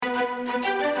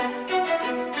Greenlight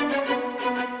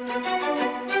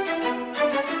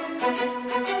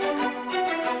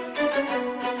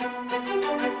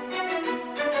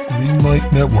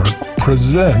Network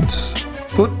presents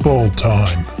Football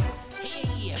Time.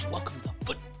 Hey, and welcome to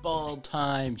Football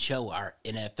Time Show, our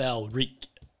NFL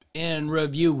and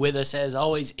review. With us, as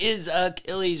always, is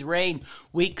Achilles Rain.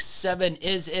 Week 7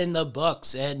 is in the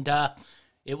books, and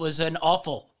it was an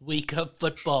awful week of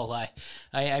football.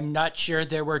 I'm not sure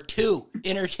there were 2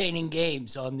 entertaining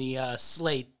games on the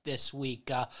slate this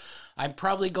week. I'm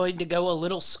probably going to go a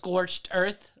little scorched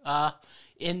earth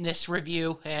in this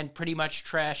review and pretty much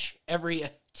trash every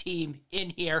team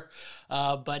in here.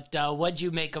 But what'd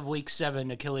you make of Week 7,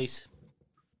 Achilles?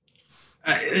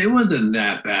 It wasn't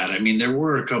that bad. I mean, there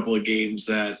were a couple of games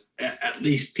that at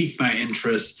least piqued my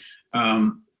interest,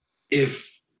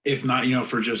 if not,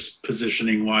 for just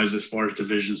positioning wise as far as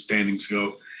division standings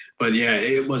go. But yeah,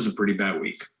 it was a pretty bad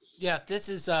week. Yeah, this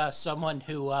is someone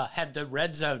who had the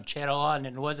Red Zone channel on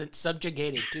and wasn't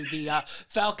subjugated to the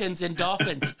Falcons and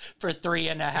Dolphins for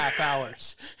 3.5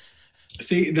 hours.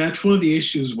 See, that's one of the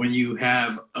issues when you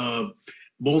have a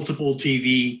multiple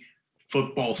TV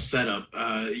football setup.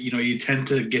 You tend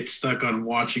to get stuck on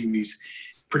watching these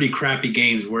pretty crappy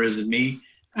games, whereas in me,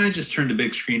 I just turned the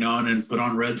big screen on and put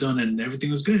on Red Zone and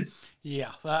everything was good.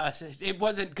 Yeah, it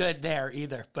wasn't good there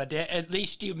either, but at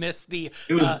least you missed the...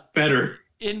 It was better.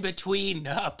 In-between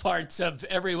parts of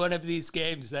every one of these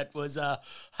games that was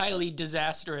highly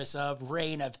disastrous,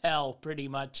 reign of hell, pretty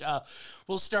much.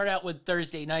 We'll start out with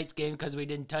Thursday night's game because we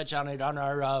didn't touch on it on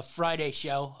our Friday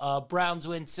show. Browns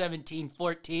win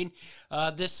 17-14.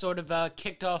 This sort of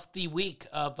kicked off the week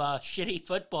of shitty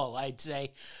football, I'd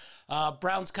say.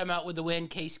 Browns come out with the win.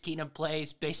 Case Keenum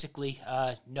plays. Basically,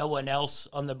 no one else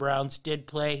on the Browns did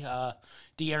play.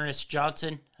 Dearness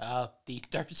Johnson, the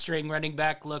third-string running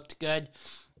back, looked good.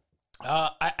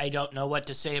 I don't know what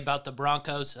to say about the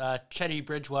Broncos. Teddy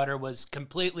Bridgewater was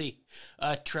completely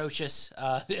atrocious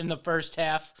in the first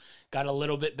half. Got a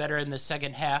little bit better in the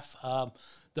second half.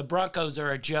 The Broncos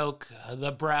are a joke.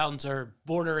 The Browns are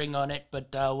bordering on it.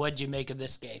 But what'd you make of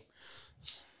this game?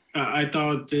 I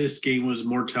thought this game was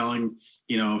more telling,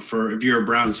 for if you're a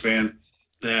Browns fan,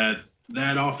 that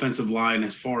offensive line,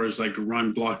 as far as like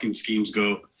run blocking schemes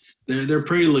go, they're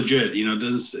pretty legit.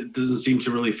 It doesn't seem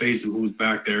to really phase them who's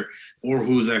back there or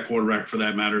who's at quarterback for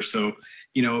that matter. So,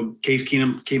 Case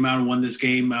Keenum came out and won this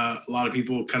game. A lot of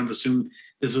people kind of assumed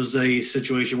this was a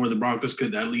situation where the Broncos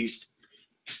could at least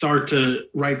start to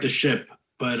right the ship.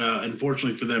 But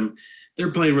unfortunately for them,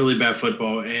 they're playing really bad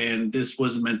football, and this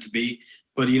wasn't meant to be.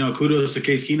 But, kudos to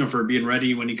Case Keenum for being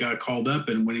ready when he got called up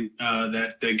and winning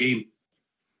that game.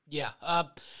 Yeah,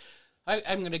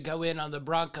 I'm going to go in on the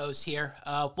Broncos here.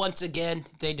 Once again,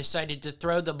 they decided to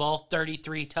throw the ball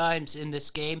 33 times in this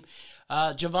game.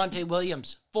 Javonte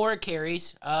Williams, 4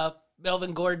 carries.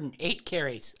 Melvin Gordon, 8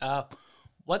 carries.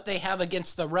 What they have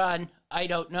against the run, I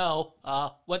don't know.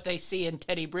 What they see in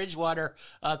Teddy Bridgewater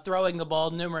throwing the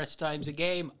ball numerous times a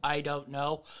game, I don't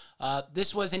know.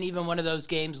 This wasn't even one of those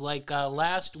games like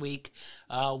last week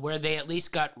where they at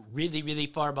least got really, really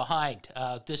far behind.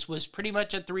 This was pretty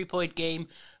much a 3-point game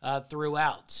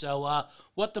throughout. So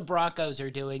what the Broncos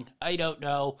are doing, I don't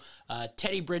know.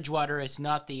 Teddy Bridgewater is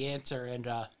not the answer. And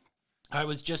I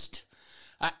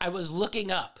was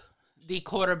looking up the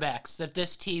quarterbacks that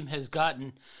this team has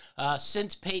gotten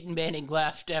since Peyton Manning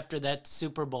left after that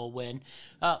Super Bowl win.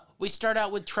 We start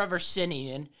out with Trevor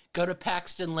Siemian, go to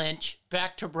Paxton Lynch,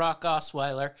 back to Brock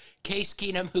Osweiler, Case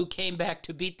Keenum, who came back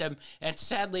to beat them, and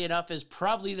sadly enough is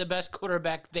probably the best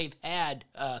quarterback they've had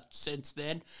since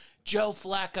then. Joe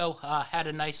Flacco had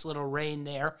a nice little reign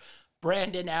there.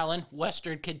 Brandon Allen,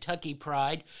 Western Kentucky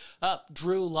pride.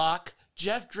 Drew Lock,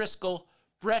 Jeff Driscoll,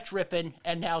 Brett Rippon,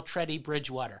 and now Teddy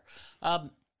Bridgewater.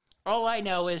 All I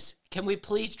know is, can we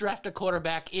please draft a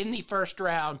quarterback in the first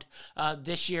round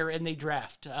this year in the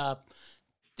draft?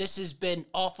 This has been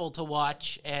awful to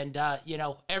watch, and,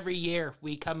 every year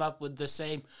we come up with the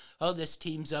same, this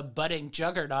team's a budding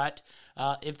juggernaut.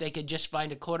 If they could just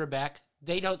find a quarterback,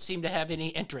 they don't seem to have any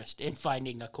interest in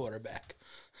finding a quarterback.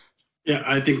 Yeah,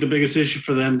 I think the biggest issue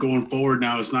for them going forward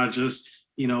now is not just,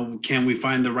 can we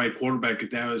find the right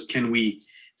quarterback? Now is, can we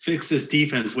fix this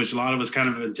defense, which a lot of us kind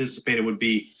of anticipated would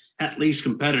be at least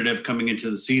competitive coming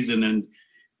into the season, and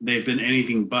they've been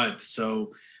anything but.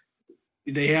 So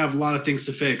they have a lot of things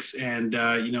to fix, and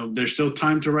there's still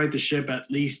time to right the ship,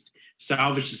 at least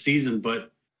salvage the season.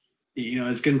 But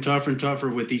it's getting tougher and tougher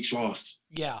with each loss.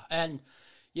 Yeah, and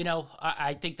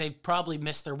I think they've probably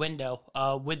missed their window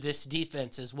with this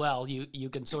defense as well. You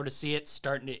can sort of see it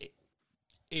starting to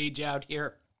age out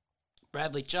here.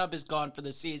 Bradley Chubb is gone for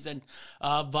the season.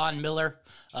 Von Miller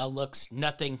looks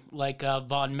nothing like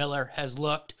Von Miller has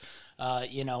looked,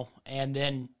 and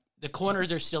then the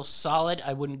corners are still solid.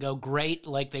 I wouldn't go great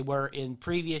like they were in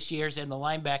previous years, and the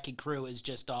linebacking crew is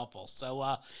just awful. So,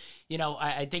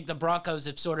 I think the Broncos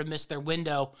have sort of missed their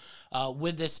window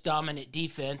with this dominant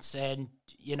defense, and,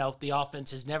 the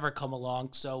offense has never come along.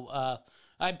 So,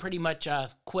 I pretty much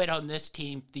quit on this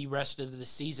team the rest of the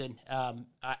season.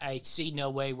 I see no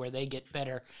way where they get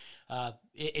better.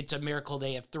 It's a miracle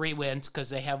they have 3 wins because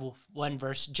they have one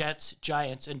versus Jets,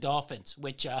 Giants, and Dolphins,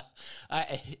 which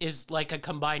is like a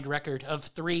combined record of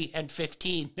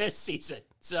 3-15 this season.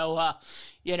 So,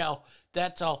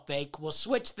 that's all fake. We'll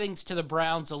switch things to the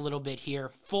Browns a little bit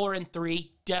here. 4-3,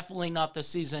 definitely not the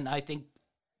season I think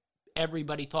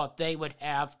everybody thought they would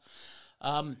have.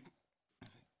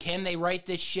 Can they right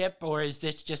this ship, or is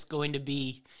this just going to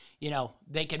be,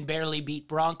 they can barely beat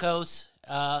Broncos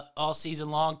all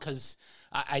season long? Because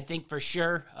I think for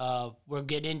sure we'll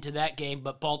get into that game,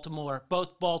 but both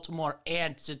Baltimore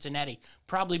and Cincinnati,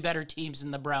 probably better teams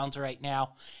than the Browns right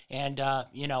now. And,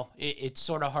 it's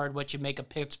sort of hard what you make of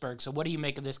Pittsburgh. So what do you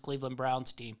make of this Cleveland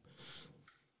Browns team?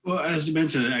 Well, as you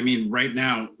mentioned, right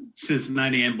now,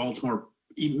 Cincinnati and Baltimore,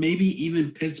 maybe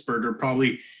even Pittsburgh are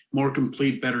probably more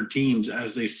complete, better teams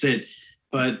as they sit.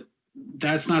 But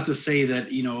that's not to say that,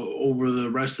 over the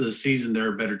rest of the season,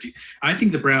 they're a better team. I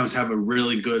think the Browns have a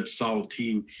really good, solid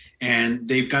team, and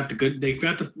they've got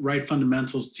the right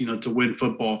fundamentals, to win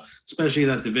football, especially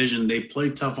that division. They play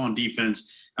tough on defense.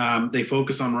 They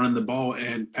focus on running the ball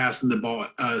and passing the ball,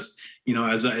 as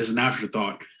an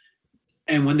afterthought.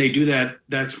 And when they do that,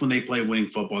 that's when they play winning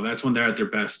football. That's when they're at their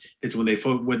best. It's when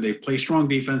they play strong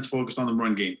defense, focused on the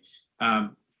run game,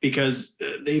 because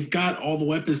they've got all the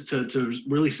weapons to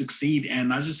really succeed, and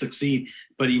not just succeed,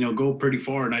 but go pretty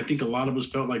far. And I think a lot of us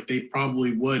felt like they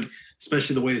probably would,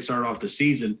 especially the way they started off the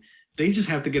season. They just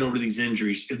have to get over these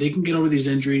injuries. If they can get over these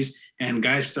injuries and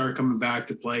guys start coming back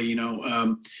to play,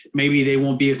 maybe they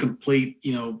won't be a complete,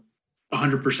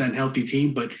 100% healthy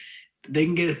team, but they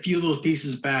can get a few of those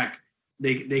pieces back.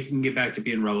 They can get back to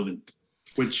being relevant,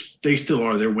 which they still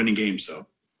are. They're winning games, so.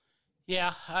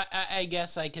 Yeah, I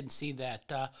guess I can see that.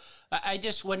 I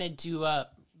just wanted to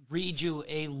read you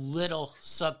a little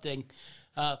something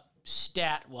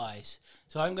stat-wise.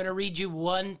 So I'm going to read you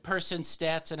one person's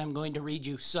stats, and I'm going to read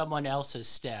you someone else's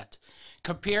stats.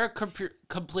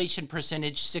 Completion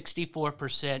percentage,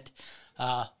 64%.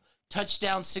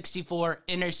 Touchdown, 64.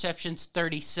 Interceptions,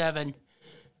 37.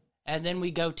 And then we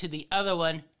go to the other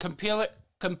one,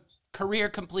 career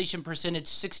completion percentage,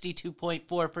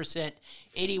 62.4%,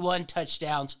 81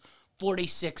 touchdowns,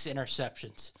 46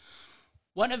 interceptions.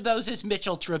 One of those is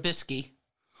Mitchell Trubisky.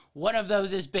 One of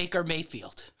those is Baker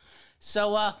Mayfield.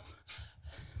 So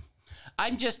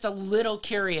I'm just a little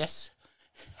curious,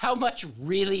 how much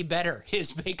really better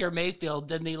is Baker Mayfield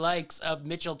than the likes of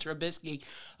Mitchell Trubisky,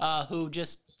 who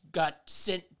just got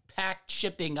packed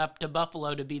shipping up to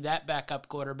Buffalo to be that backup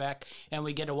quarterback, and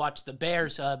we get to watch the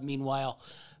Bears, meanwhile,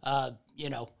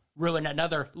 ruin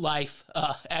another life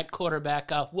at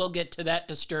quarterback. We'll get to that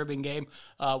disturbing game,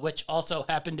 which also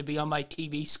happened to be on my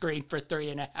TV screen for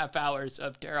 3.5 hours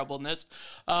of terribleness.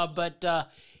 But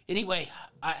anyway,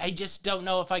 I just don't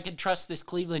know if I can trust this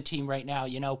Cleveland team right now.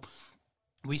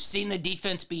 We've seen the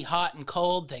defense be hot and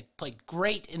cold. They played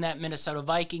great in that Minnesota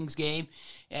Vikings game.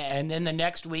 And then the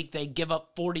next week, they give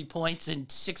up 40 points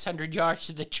and 600 yards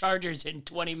to the Chargers in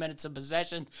 20 minutes of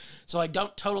possession. So I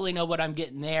don't totally know what I'm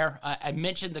getting there. I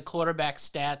mentioned the quarterback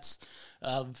stats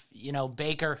of,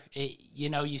 Baker.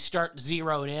 You start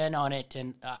zeroing in on it,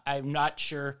 and I'm not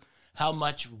sure how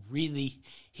much really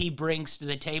he brings to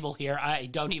the table here. I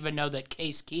don't even know that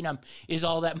Case Keenum is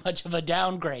all that much of a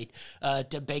downgrade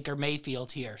to Baker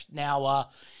Mayfield here. Now,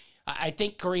 I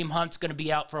think Kareem Hunt's going to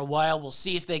be out for a while. We'll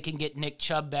see if they can get Nick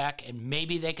Chubb back, and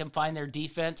maybe they can find their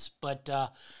defense, but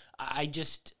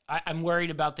I'm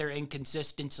worried about their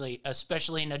inconsistency,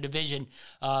 especially in a division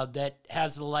that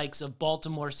has the likes of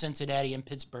Baltimore, Cincinnati, and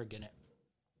Pittsburgh in it.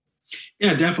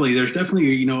 Yeah, definitely. There's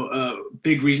definitely, a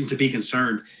big reason to be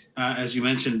concerned. As you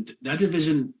mentioned, that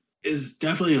division is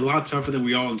definitely a lot tougher than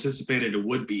we all anticipated it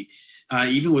would be.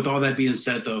 Even with all that being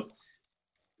said, though,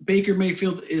 Baker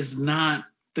Mayfield is not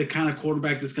the kind of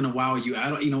quarterback that's going to wow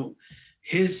you.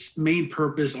 His main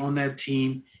purpose on that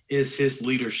team is his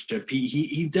leadership.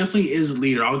 He definitely is a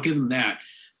leader. I'll give him that.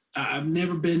 I've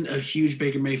never been a huge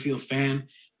Baker Mayfield fan,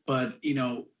 but,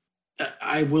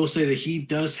 I will say that he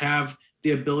does have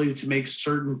the ability to make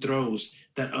certain throws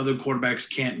that other quarterbacks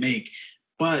can't make.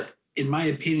 But in my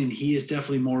opinion, he is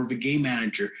definitely more of a game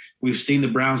manager. We've seen the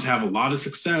Browns have a lot of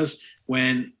success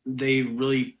when they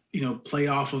really play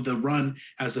off of the run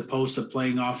as opposed to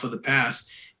playing off of the pass.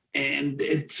 And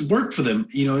it's worked for them.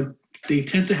 They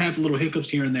tend to have little hiccups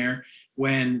here and there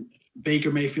when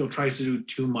Baker Mayfield tries to do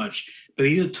too much. But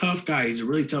he's a tough guy. He's a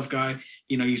really tough guy.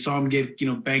 You saw him get,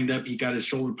 banged up. He got his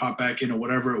shoulder popped back in or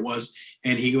whatever it was,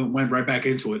 and he went right back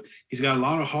into it. He's got a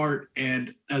lot of heart.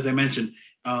 And as I mentioned,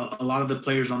 a lot of the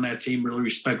players on that team really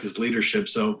respect his leadership.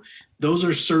 So those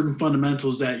are certain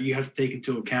fundamentals that you have to take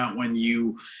into account when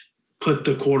you put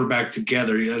the quarterback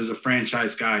together as a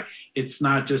franchise guy. It's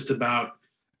not just about,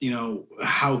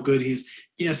 how good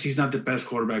yes, he's not the best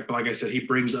quarterback, but like I said, he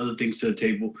brings other things to the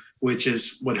table, which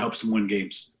is what helps him win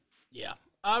games. Yeah.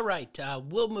 All right.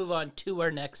 We'll move on to our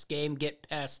next game, get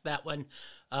past that one.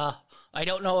 I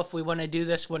don't know if we want to do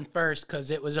this one first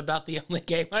because it was about the only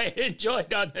game I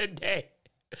enjoyed on the day.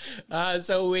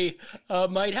 So we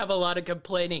might have a lot of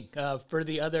complaining for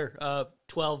the other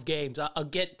 12 games. I'll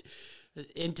get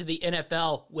into the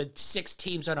NFL with 6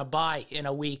 teams on a bye in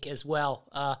a week as well.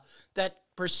 That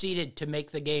proceeded to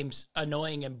make the games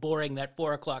annoying and boring. That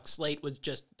 4:00 slate was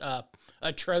just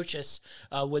atrocious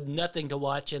with nothing to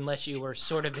watch unless you were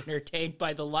sort of entertained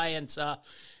by the Lions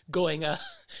going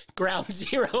ground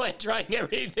zero and trying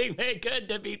everything they could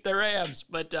to beat the Rams.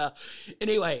 But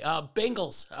anyway,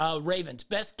 Bengals, Ravens,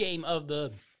 best game of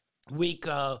the week.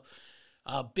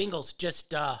 Bengals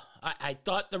just, I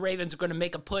thought the Ravens were going to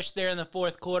make a push there in the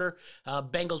fourth quarter.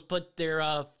 Bengals put their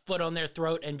foot on their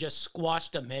throat and just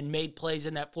squashed them and made plays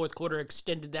in that fourth quarter,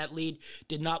 extended that lead,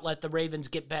 did not let the Ravens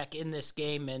get back in this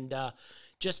game. And I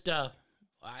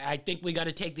think we got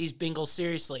to take these Bengals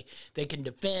seriously. They can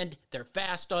defend, they're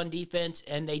fast on defense,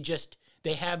 and they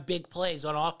have big plays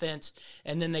on offense.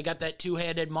 And then they got that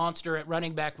two-handed monster at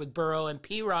running back with Burrow and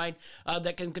Pirine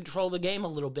that can control the game a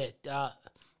little bit.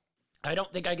 I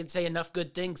don't think I can say enough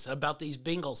good things about these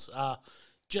Bengals.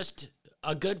 Just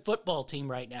a good football team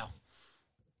right now.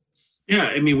 Yeah,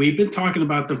 I mean, we've been talking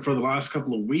about them for the last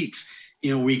couple of weeks.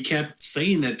 We kept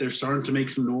saying that they're starting to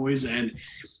make some noise, and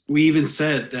we even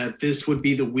said that this would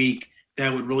be the week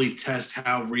that would really test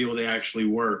how real they actually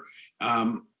were.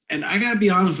 And I got to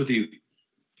be honest with you.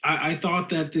 I thought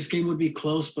that this game would be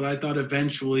close, but I thought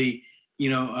eventually,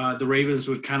 the Ravens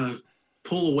would kind of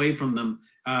pull away from them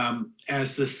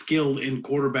as the skill in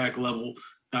quarterback level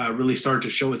really started to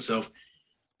show itself.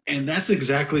 And that's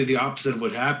exactly the opposite of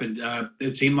what happened.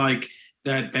 It seemed like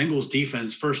that Bengals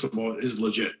defense, first of all, is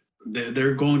legit.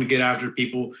 They're going to get after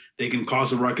people. They can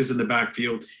cause a ruckus in the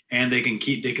backfield, and they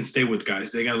can stay with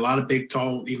guys. They got a lot of big,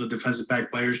 tall, defensive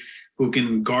back players who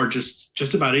can guard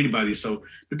just about anybody. So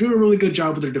they're doing a really good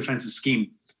job with their defensive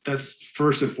scheme. That's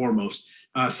first and foremost.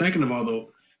 Second of all,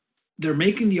 though, they're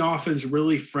making the offense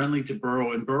really friendly to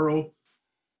Burrow. And Burrow,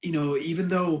 even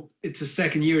though it's his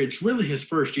second year, it's really his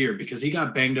first year because he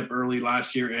got banged up early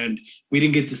last year and we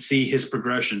didn't get to see his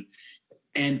progression.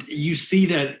 And you see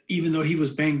that even though he was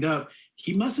banged up,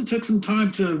 he must have took some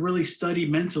time to really study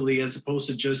mentally as opposed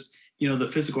to just, the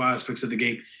physical aspects of the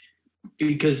game.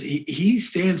 Because he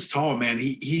stands tall, man.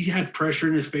 He had pressure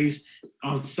in his face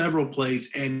on several plays,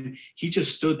 and he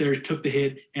just stood there, took the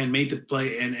hit, and made the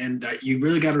play. And you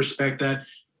really got to respect that.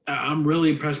 I'm really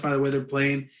impressed by the way they're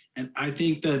playing, and I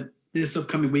think that this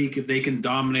upcoming week, if they can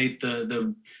dominate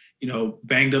the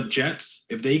banged up Jets,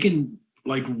 if they can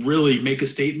really make a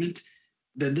statement,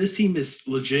 then this team is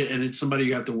legit, and it's somebody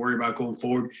you have to worry about going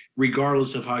forward,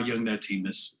 regardless of how young that team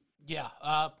is. Yeah.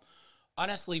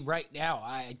 Honestly, right now,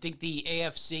 I think the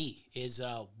AFC is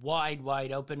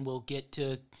wide open. We'll get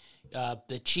to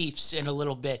the Chiefs in a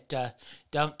little bit.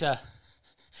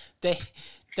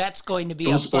 That's going to be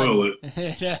Don't spoil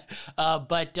it.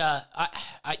 But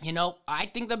I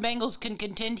think the Bengals can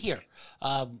contend here.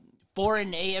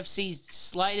 Foreign AFC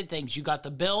slided things. You got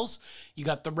the Bills, you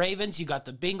got the Ravens, you got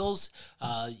the Bengals.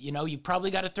 You probably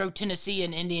got to throw Tennessee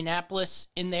and Indianapolis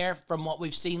in there from what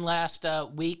we've seen last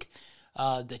week.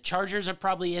 The Chargers are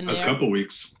probably in there. Last couple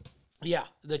weeks. Yeah,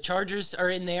 the Chargers are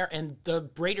in there, and the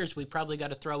Raiders we probably got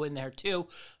to throw in there too.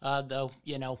 Though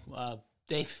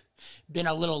they've been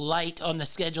a little light on the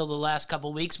schedule the last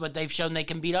couple weeks, but they've shown they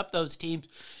can beat up those teams.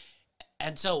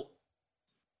 And so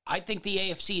I think the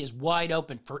AFC is wide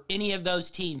open for any of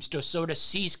those teams to sort of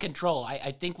seize control.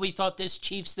 I think we thought this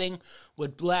Chiefs thing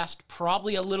would last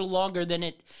probably a little longer than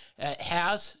it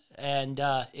has. And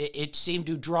it seemed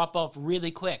to drop off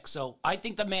really quick. So I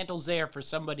think the mantle's there for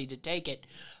somebody to take it.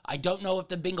 I don't know if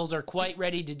the Bengals are quite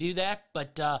ready to do that,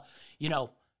 but,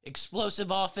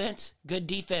 explosive offense, good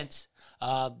defense,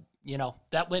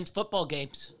 that wins football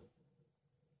games.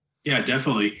 Yeah,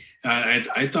 definitely.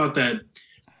 I thought that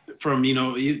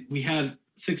we had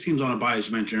 6 teams on a bye, as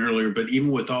you mentioned earlier, but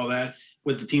even with all that,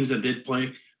 with the teams that did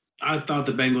play, I thought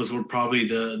the Bengals were probably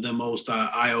the most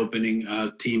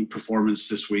eye-opening team performance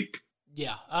this week.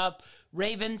 Yeah.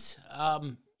 Ravens,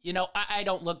 I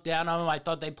don't look down on them. I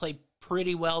thought they played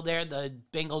pretty well there. The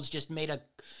Bengals just made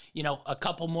a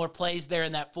couple more plays there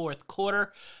in that fourth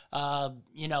quarter.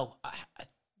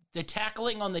 The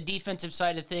tackling on the defensive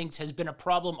side of things has been a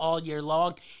problem all year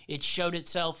long. It showed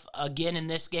itself again in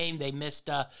this game. They missed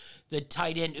the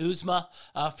tight end Uzma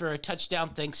for a touchdown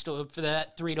thanks for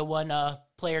that 3-1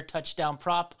 player touchdown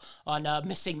prop on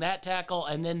missing that tackle.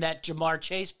 And then that Jamar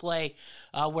Chase play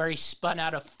where he spun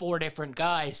out of 4 different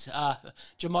guys.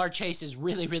 Jamar Chase is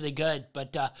really, really good,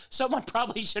 but someone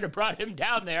probably should have brought him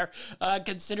down there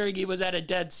considering he was at a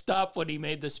dead stop when he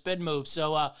made the spin move.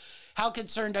 So how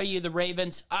concerned are you, the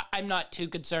Ravens? I'm not too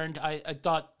concerned. I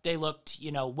thought they looked,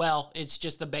 well. It's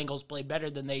just the Bengals play better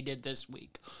than they did this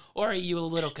week. Or are you a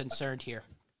little concerned here?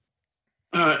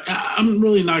 I'm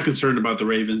really not concerned about the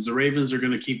Ravens. The Ravens are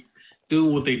going to keep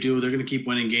doing what they do. They're going to keep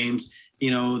winning games.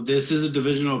 This is a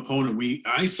divisional opponent.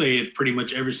 I say it pretty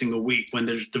much every single week when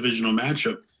there's a divisional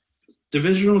matchup.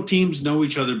 Divisional teams know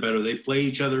each other better. They play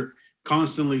each other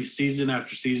constantly season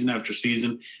after season after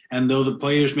season. And though the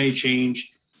players may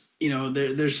change,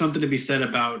 there's something to be said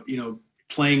about,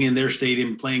 playing in their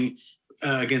stadium, playing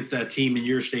against that team in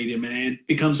your stadium, and it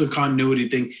becomes a continuity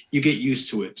thing. You get used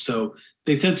to it. So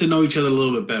they tend to know each other a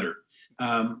little bit better.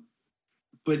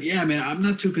 But yeah, man, I'm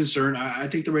not too concerned. I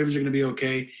think the Ravens are going to be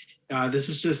okay. This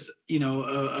was just,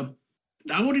 I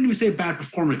wouldn't even say a bad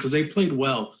performance because they played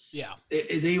well. Yeah.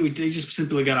 They just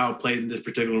simply got outplayed in this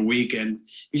particular week, and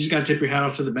you just got to tip your hat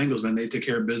off to the Bengals, man. They took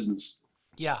care of business.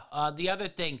 Yeah. The other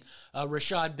thing,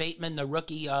 Rashad Bateman, the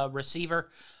rookie receiver,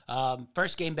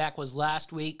 first game back was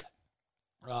last week.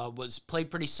 Was played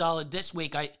pretty solid this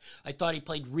week. I thought he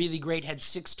played really great, had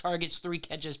 6 targets, 3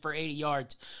 catches for 80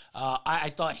 yards.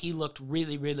 I thought he looked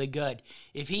really, really good.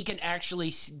 If he can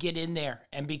actually get in there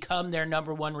and become their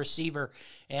number 1 receiver,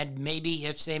 and maybe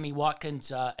if Sammy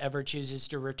Watkins ever chooses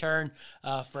to return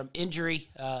from injury,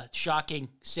 shocking,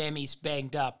 Sammy's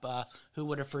banged up. Who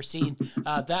would have foreseen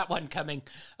that one coming?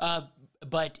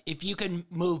 But if you can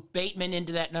move Bateman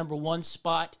into that number 1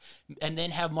 spot and then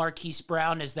have Marquise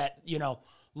Brown as that,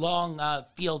 long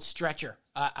field stretcher,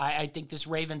 I think this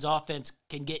Ravens offense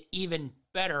can get even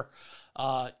better.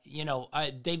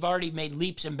 They've already made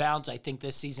leaps and bounds, I think,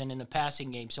 this season in the passing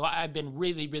game. So I've been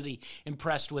really, really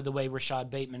impressed with the way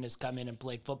Rashad Bateman has come in and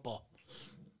played football.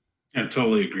 I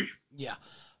totally agree. Yeah.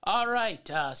 All right,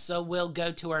 so we'll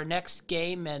go to our next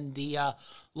game, and the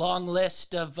long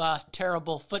list of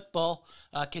terrible football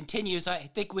continues. I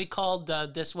think we called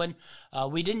this one.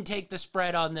 We didn't take the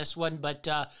spread on this one, but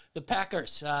the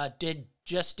Packers did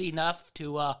just enough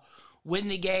to win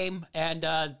the game and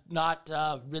not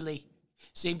really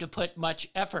seem to put much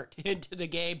effort into the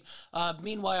game.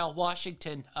 Meanwhile,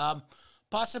 Washington,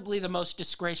 possibly the most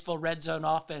disgraceful red zone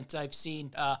offense I've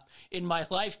seen in my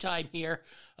lifetime here,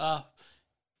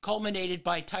 culminated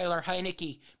by Tyler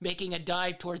Heineke making a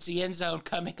dive towards the end zone,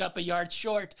 coming up a yard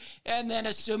short, and then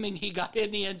assuming he got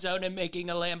in the end zone and making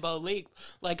a Lambeau leap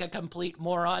like a complete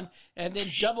moron, and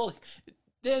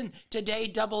then today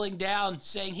doubling down,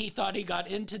 saying he thought he got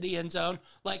into the end zone,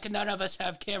 like none of us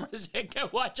have cameras that can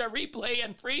watch a replay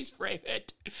and freeze frame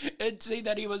it and see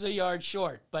that he was a yard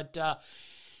short. But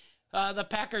the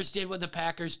Packers did what the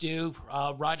Packers do.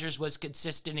 Rodgers was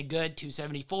consistent and good,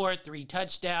 274, 3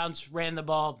 touchdowns, ran the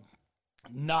ball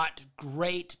not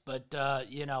great, but,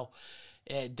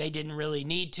 they didn't really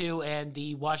need to, and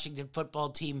the Washington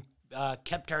football team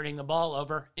kept turning the ball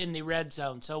over in the red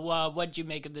zone. So what did you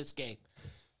make of this game?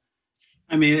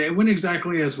 I mean, it went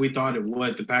exactly as we thought it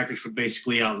would. The Packers would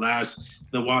basically outlast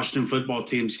the Washington football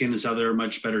team, seeing as how they're a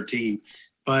much better team.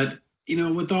 But,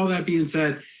 with all that being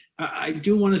said, I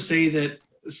do want to say that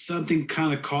something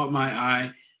kind of caught my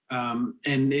eye,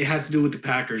 and it had to do with the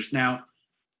Packers. Now,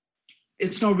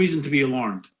 it's no reason to be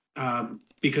alarmed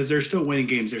because they're still winning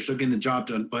games. They're still getting the job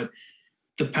done. But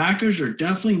the Packers are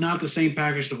definitely not the same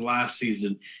Packers of last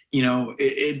season.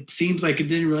 It seems like it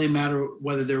didn't really matter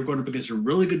whether they were going up against a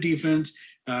really good defense,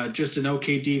 just an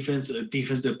okay defense, a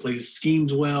defense that plays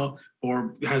schemes well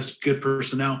or has good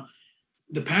personnel.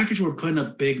 The Packers were putting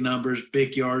up big numbers,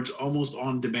 big yards, almost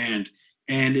on demand.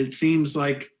 And it seems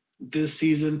like this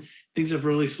season, things have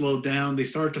really slowed down. They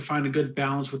started to find a good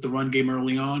balance with the run game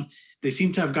early on. They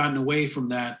seem to have gotten away from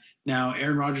that. Now,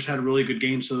 Aaron Rodgers had a really good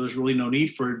game, so there's really no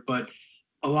need for it. But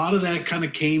a lot of that kind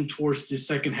of came towards the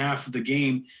second half of the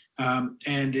game.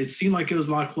 And it seemed like it was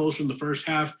a lot closer in the first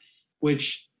half,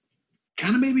 which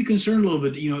kind of made me concerned a little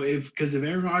bit, because if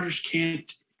Aaron Rodgers can't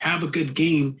have a good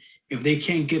game, if they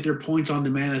can't get their points on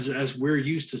demand as we're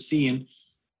used to seeing,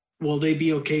 will they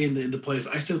be okay in the playoffs?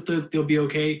 I still think they'll be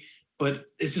okay, but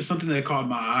it's just something that caught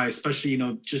my eye, especially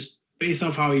just based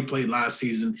off how he played last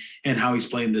season and how he's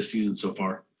playing this season so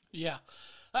far. Yeah.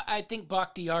 I think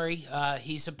Bakhtiari,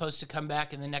 he's supposed to come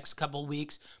back in the next couple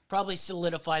weeks, probably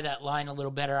solidify that line a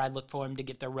little better. I look for him to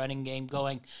get the running game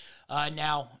going.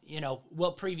 Now,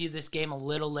 we'll preview this game a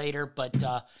little later, but,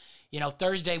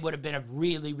 Thursday would have been a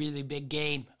really, really big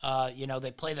game.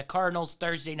 They play the Cardinals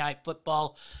Thursday night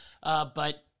football,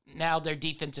 but now their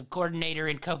defensive coordinator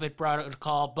in COVID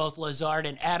protocol, both Lazard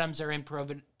and Adams are in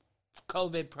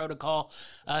COVID protocol,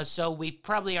 so we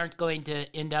probably aren't going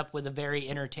to end up with a very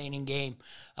entertaining game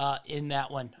in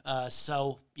that one.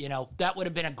 So that would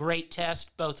have been a great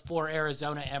test both for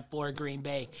Arizona and for Green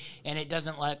Bay, and it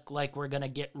doesn't look like we're going to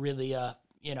get really a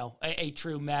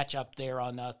true matchup there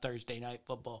on Thursday night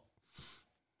football.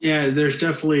 Yeah, there's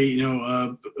definitely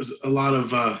a lot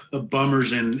of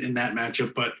bummers in that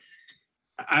matchup, but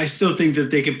I still think that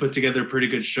they can put together a pretty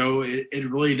good show. It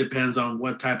really depends on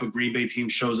what type of Green Bay team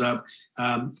shows up.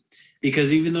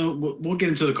 Because even though we'll get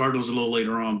into the Cardinals a little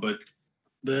later on, but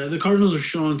the Cardinals are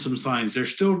showing some signs. They're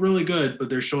still really good, but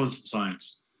they're showing some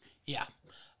signs. Yeah.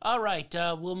 All right.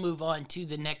 We'll move on to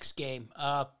the next game.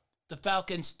 The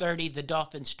Falcons 30, the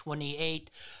Dolphins 28.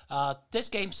 This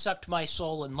game sucked my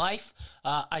soul and life.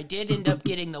 I did end up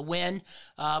getting the win,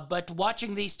 but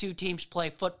watching these two teams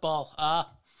play football,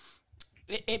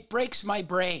 it breaks my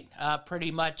brain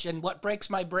pretty much. And what breaks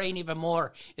my brain even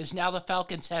more is now the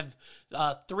Falcons have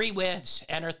 3 wins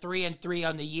and are 3-3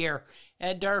 on the year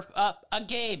and are a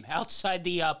game outside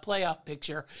the playoff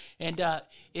picture. And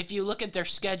if you look at their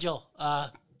schedule,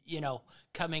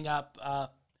 coming up,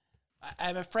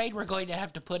 I'm afraid we're going to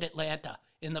have to put Atlanta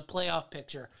in the playoff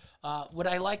picture. Would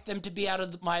I like them to be out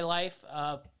of my life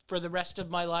for the rest of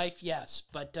my life? Yes.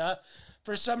 But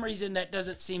for some reason, that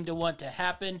doesn't seem to want to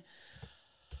happen.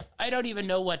 I don't even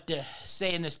know what to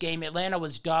say in this game. Atlanta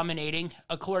was dominating.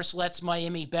 Of course, lets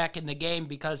Miami back in the game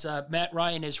because Matt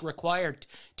Ryan is required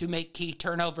to make key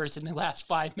turnovers in the last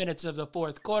 5 minutes of the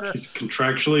fourth quarter. He's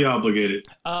contractually obligated.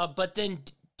 But then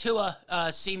Tua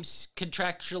seems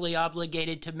contractually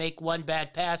obligated to make one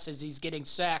bad pass as he's getting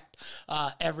sacked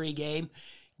every game.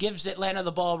 Gives Atlanta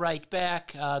the ball right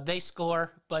back. They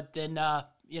score, but then,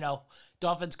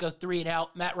 Dolphins go 3 and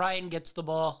out. Matt Ryan gets the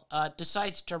ball,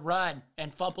 decides to run,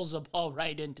 and fumbles the ball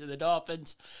right into the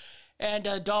Dolphins. And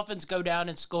Dolphins go down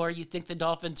and score. You think the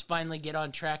Dolphins finally get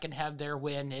on track and have their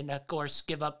win, and of course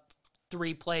give up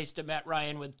 3 plays to Matt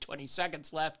Ryan with 20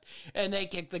 seconds left, and they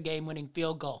kick the game-winning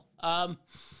field goal. I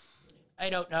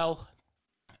don't know.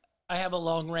 I have a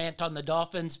long rant on the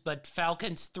Dolphins, but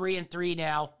Falcons 3-3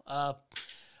 now.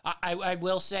 I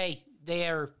will say they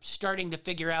are starting to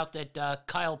figure out that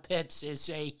Kyle Pitts is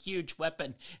a huge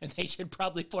weapon, and they should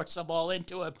probably force the ball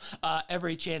into him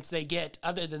every chance they get.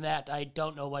 Other than that, I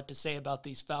don't know what to say about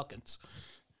these Falcons.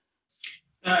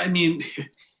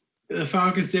 The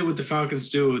Falcons did what the Falcons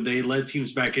do. They led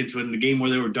teams back into it. In the game where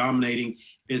they were dominating,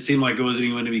 it seemed like it wasn't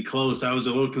even going to be close. I was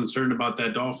a little concerned about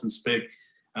that Dolphins pick.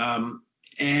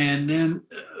 And then,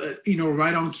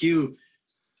 right on cue,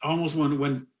 almost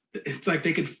when it's like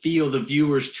they could feel the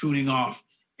viewers tuning off.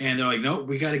 And they're like, no,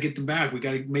 we got to get them back. We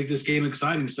got to make this game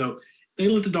exciting. So they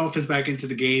let the Dolphins back into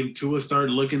the game. Tua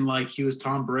started looking like he was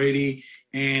Tom Brady.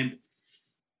 And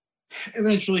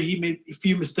eventually he made a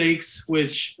few mistakes,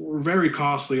 which were very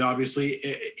costly,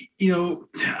 obviously.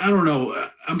 I don't know.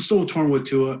 I'm so torn with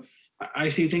Tua. I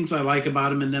see things I like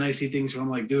about him, and then I see things where I'm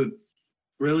like, dude,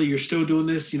 really? You're still doing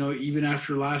this, even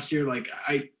after last year? Like,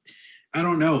 I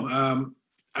don't know.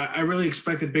 I really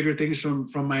expected bigger things from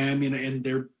Miami, and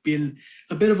they're being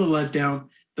a bit of a letdown.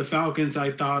 The Falcons,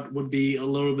 I thought, would be a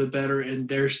little bit better, and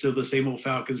they're still the same old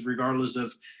Falcons, regardless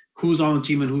of who's on the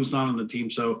team and who's not on the team.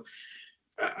 So,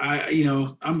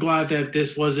 I'm glad that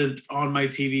this wasn't on my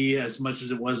TV as much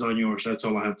as it was on yours. That's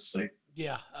all I have to say.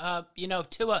 Yeah.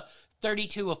 Tua,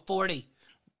 32 of 40,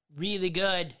 really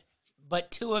good,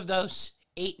 but 2 of those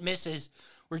 8 misses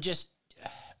were just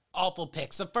awful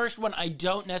picks. The first one, I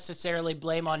don't necessarily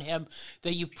blame on him,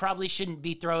 that you probably shouldn't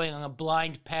be throwing a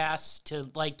blind pass to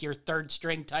like your third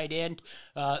string tight end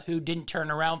who didn't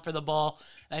turn around for the ball.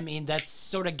 I mean, that's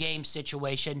sort of game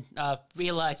situation.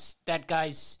 Realize that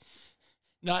guy's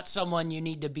not someone you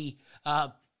need to be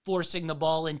forcing the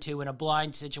ball into in a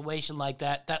blind situation like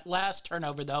that. That last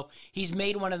turnover, though, he's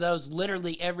made one of those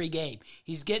literally every game.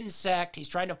 He's getting sacked. He's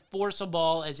trying to force a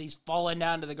ball as he's falling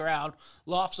down to the ground,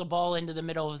 lofts a ball into the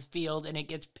middle of the field, and it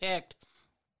gets picked.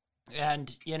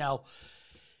 And,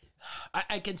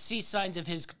 I can see signs of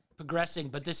his progressing,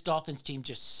 but this Dolphins team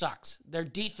just sucks. Their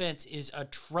defense is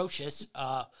atrocious.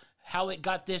 how it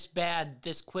got this bad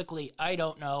this quickly, I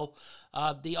don't know.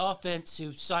 The offense,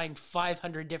 who signed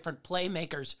 500 different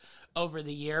playmakers over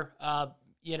the year,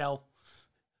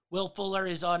 Will Fuller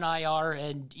is on IR,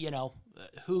 and,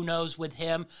 who knows with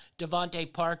him.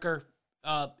 Devontae Parker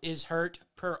is hurt,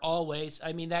 per always.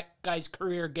 I mean, that guy's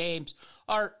career games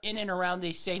are in and around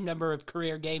the same number of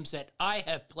career games that I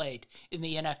have played in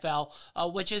the NFL,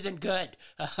 which isn't good.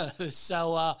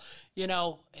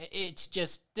 It's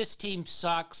just, this team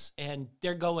sucks, and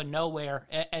they're going nowhere.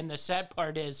 And the sad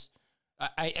part is,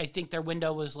 I think their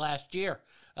window was last year.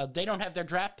 They don't have their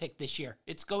draft pick this year.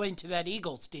 It's going to that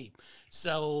Eagles team.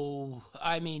 So,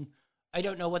 I mean, I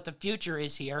don't know what the future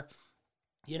is here.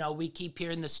 We keep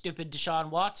hearing the stupid Deshaun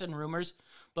Watson rumors,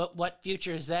 but what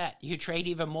future is that? You trade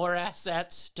even more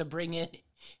assets to bring in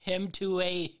him to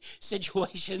a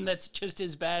situation that's just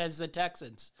as bad as the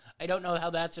Texans. I don't know how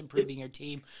that's improving your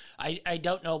team. I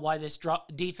don't know why this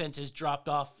defense has dropped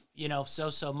off,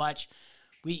 so much.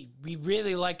 We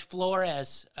really liked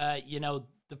Flores,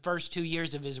 the first 2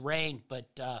 years of his reign, but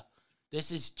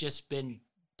this has just been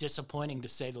disappointing, to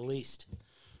say the least.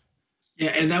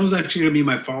 Yeah, and that was actually going to be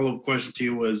my follow-up question to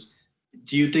you was,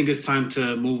 do you think it's time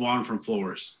to move on from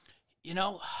Flores?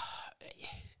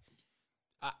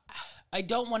 I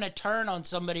don't want to turn on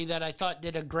somebody that I thought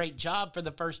did a great job for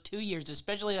the first 2 years,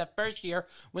 especially that first year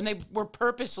when they were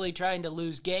purposely trying to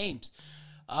lose games.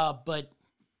 But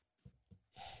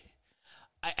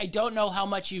I don't know how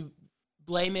much you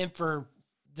blame him for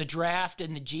the draft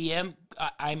and the GM.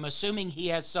 I'm assuming he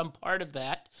has some part of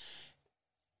that.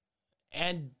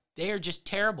 And they are just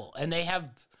terrible. And they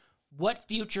have, what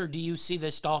future do you see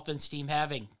this Dolphins team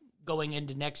having going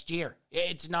into next year?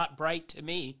 It's not bright to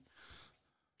me.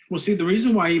 Well, see, the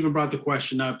reason why I even brought the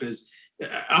question up is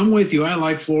I'm with you. I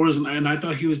like Flores, and I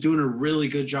thought he was doing a really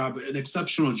good job, an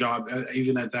exceptional job,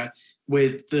 even at that,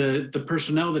 with the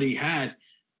personnel that he had.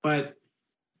 But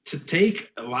to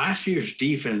take last year's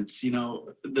defense,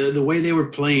 the way they were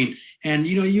playing, and,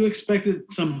 you expected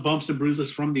some bumps and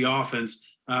bruises from the offense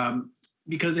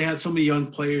because they had so many young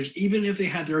players. Even if they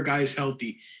had their guys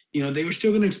healthy, they were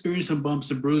still going to experience some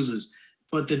bumps and bruises.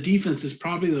 But the defense is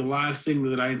probably the last thing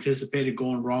that I anticipated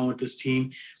going wrong with this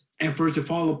team. And for it to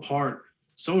fall apart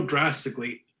so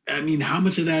drastically, I mean, how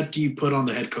much of that do you put on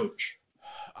the head coach?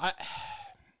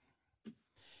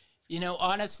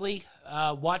 Honestly,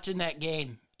 watching that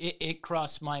game, it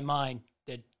crossed my mind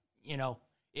that,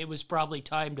 it was probably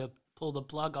time to pull the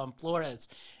plug on Flores.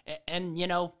 And,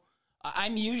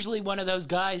 I'm usually one of those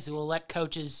guys who will let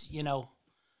coaches,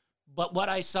 but what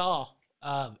I saw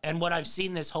and what I've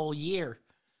seen this whole year,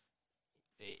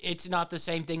 it's not the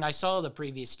same thing I saw the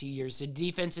previous 2 years. The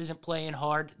defense isn't playing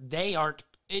hard. They aren't.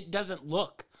 It doesn't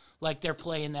look like they're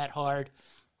playing that hard.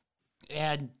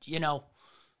 And,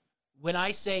 when I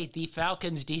say the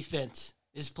Falcons defense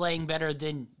is playing better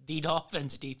than the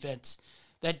Dolphins defense,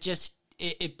 that just,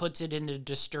 it puts it in a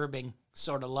disturbing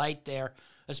sort of light there,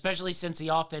 especially since the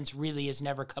offense really has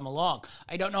never come along.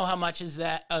 I don't know how much of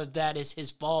that is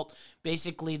his fault.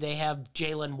 Basically, they have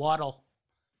Jalen Waddle,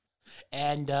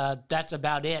 and that's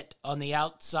about it. On the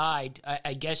outside,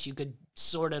 I guess you could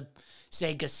sort of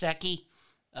say Gesicki,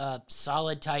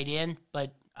 solid tight end,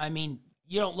 but, I mean,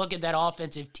 you don't look at that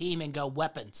offensive team and go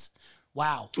weapons.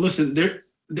 Wow. Listen,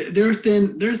 they're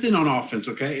thin on offense,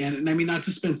 okay? And I mean, not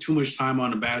to spend too much time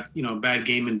on a bad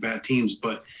game and bad teams,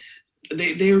 but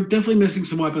they're definitely missing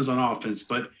some weapons on offense.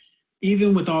 But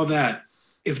even with all that,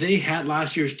 if they had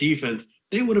last year's defense,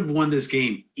 they would have won this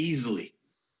game easily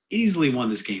won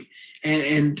this game.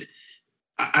 And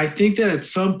I think that at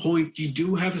some point you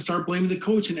do have to start blaming the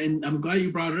coach. And I'm glad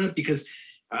you brought it up because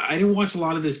I didn't watch a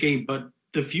lot of this game, but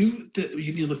the few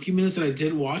minutes that I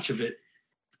did watch of it,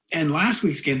 and last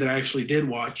week's game that I actually did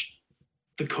watch,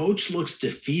 the coach looks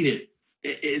defeated.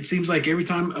 It seems like every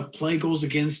time a play goes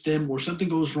against him or something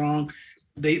goes wrong,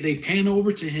 they pan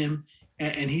over to him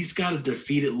and he's got a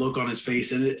defeated look on his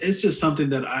face. And it's just something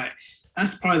that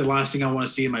that's probably the last thing I want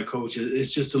to see in my coach.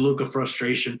 It's just a look of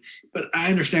frustration. But I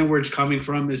understand where it's coming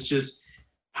from. It's just,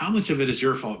 how much of it is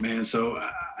your fault, man? So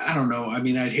I don't know. I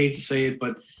mean, I'd hate to say it,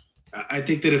 but I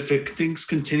think that if things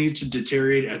continue to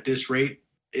deteriorate at this rate,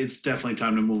 it's definitely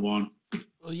time to move on.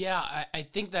 Well, yeah, I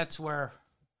think that's where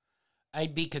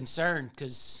I'd be concerned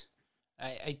because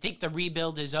I think the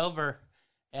rebuild is over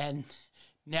and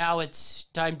now it's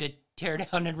time to tear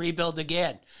down and rebuild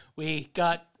again. We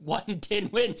got 1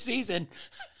 10-win season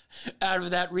out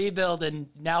of that rebuild, and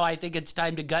now I think it's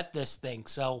time to gut this thing.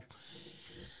 So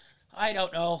I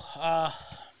don't know.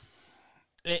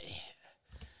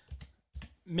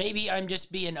 Maybe I'm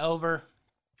just being over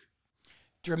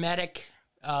dramatic.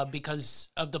 because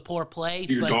of the poor play.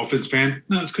 You're a Dolphins fan?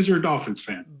 No, it's because you're a Dolphins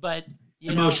fan. But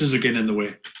emotions are getting in the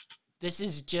way. This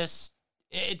is just,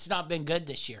 it's not been good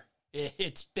this year.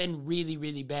 It's been really,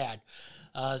 really bad.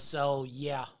 So,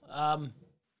 yeah.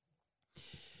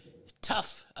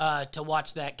 Tough to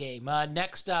watch that game.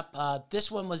 Next up, this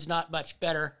one was not much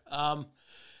better.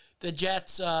 The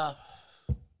Jets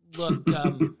looked.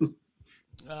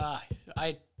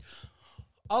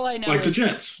 All I know like is the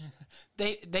Jets.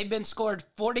 They've been scored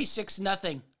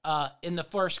 46-0 in the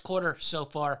first quarter so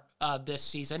far this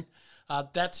season.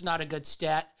 That's not a good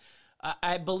stat.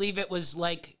 I believe it was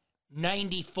like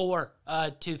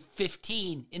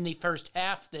 94-15 in the first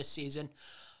half this season.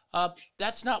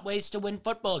 That's not ways to win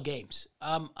football games.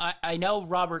 I know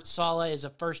Robert Saleh is a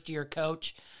first-year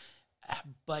coach,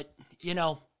 but,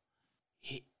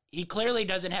 he clearly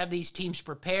doesn't have these teams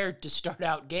prepared to start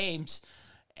out games.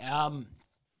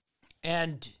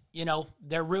 And,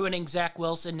 they're ruining Zach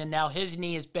Wilson, and now his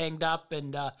knee is banged up.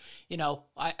 And, I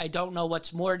don't know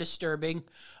what's more disturbing,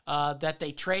 that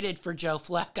they traded for Joe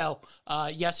Flacco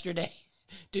yesterday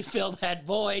to fill that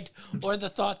void, or the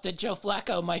thought that Joe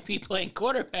Flacco might be playing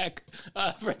quarterback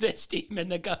for this team in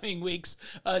the coming weeks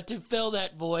to fill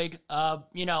that void.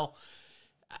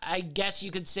 I guess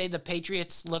you could say the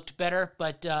Patriots looked better,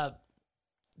 but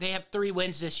they have 3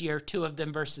 wins this year, 2 of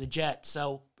them versus the Jets.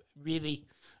 So really,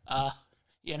 how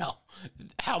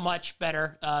much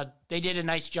better? They did a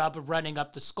nice job of running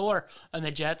up the score on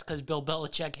the Jets because Bill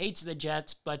Belichick hates the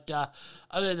Jets. But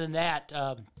other than that,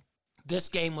 this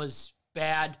game was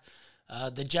bad.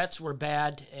 The Jets were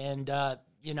bad, and I'm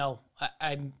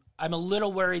a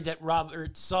little worried that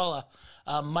Robert Saleh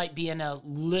might be in a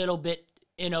little bit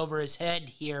in over his head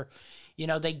here.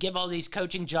 They give all these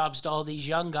coaching jobs to all these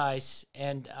young guys,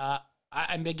 and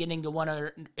I'm beginning to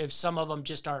wonder if some of them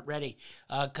just aren't ready,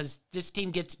 because this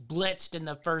team gets blitzed in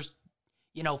the first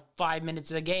 5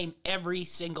 minutes of the game every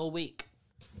single week.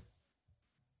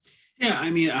 Yeah,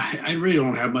 I mean, I really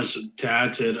don't have much to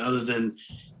add to it other than,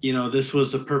 this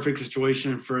was a perfect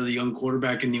situation for the young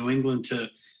quarterback in New England to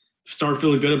start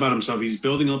feeling good about himself. He's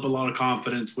building up a lot of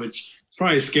confidence, which is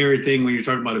probably a scary thing when you're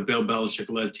talking about a Bill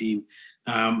Belichick-led team.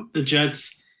 The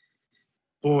Jets,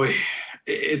 boy,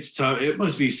 it's tough. It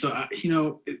must be so,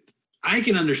 I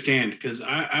can understand because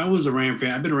I was a Ram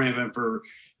fan. I've been a Ram fan for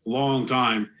a long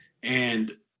time,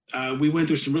 and we went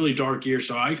through some really dark years,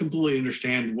 so I completely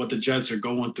understand what the Jets are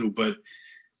going through. But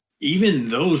even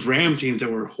those Ram teams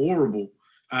that were horrible,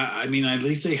 at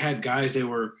least they had guys that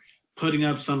were putting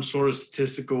up some sort of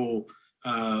statistical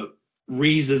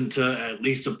reason to at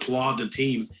least applaud the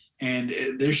team. And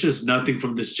there's just nothing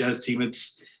from this Jets team.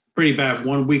 It's pretty bad.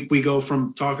 1 week we go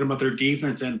from talking about their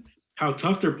defense and how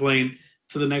tough they're playing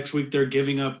to the next week they're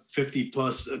giving up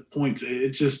 50-plus points.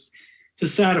 It's a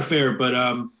sad affair. But,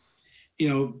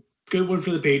 good one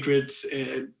for the Patriots.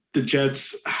 The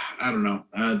Jets, I don't know.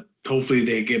 Hopefully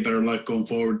they get better luck going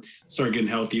forward, start getting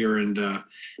healthier, and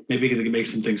maybe they can make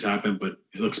some things happen, but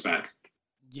it looks bad.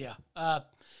 Yeah.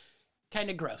 Kind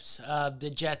of gross,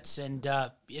 the Jets. And,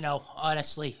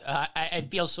 honestly, I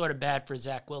feel sort of bad for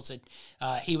Zach Wilson.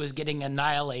 He was getting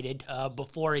annihilated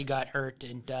before he got hurt.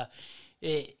 And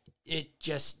it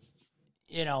just,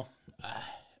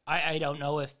 I don't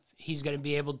know if he's going to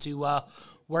be able to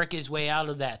work his way out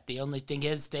of that. The only thing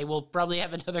is they will probably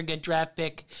have another good draft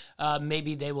pick.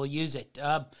 Maybe they will use it.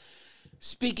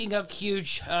 Speaking of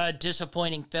huge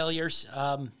disappointing failures,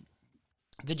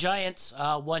 the Giants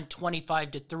won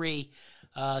 25-3.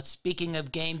 Speaking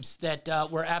of games that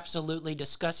were absolutely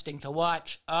disgusting to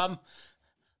watch,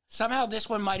 somehow this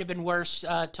one might have been worse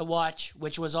to watch,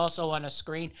 which was also on a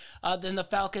screen, than the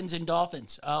Falcons and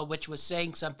Dolphins, which was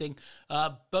saying something.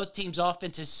 Both teams'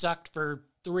 offenses sucked for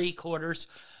 3 quarters,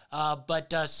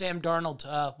 but Sam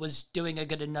Darnold was doing a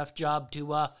good enough job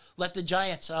to let the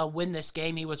Giants win this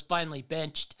game. He was finally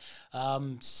benched.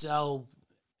 So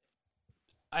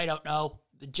I don't know.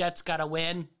 The Jets got to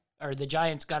win, or the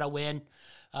Giants got to win.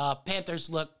 Panthers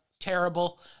look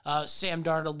terrible. Sam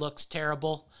Darnold looks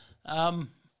terrible. I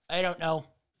don't know.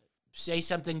 Say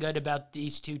something good about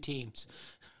these two teams.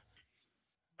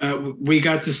 We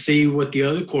got to see what the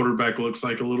other quarterback looks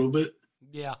like a little bit.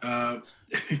 Yeah.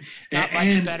 Not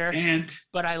much better,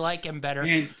 but I like him better.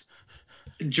 And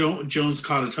Jones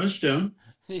caught a touchdown.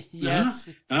 Yes.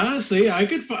 See, I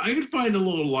could find a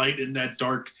little light in that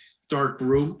dark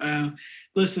room.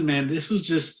 Listen, man, this was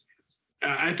just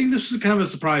I think this was kind of a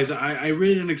surprise. I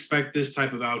really didn't expect this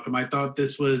type of outcome. I thought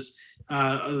this was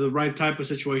the right type of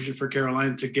situation for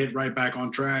Carolina to get right back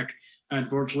on track.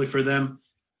 Unfortunately for them,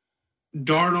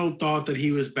 Darnold thought that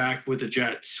he was back with the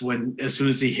Jets as soon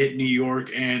as he hit New York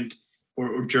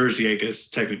or Jersey, I guess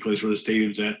technically is where the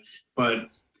stadium's at. But as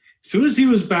soon as he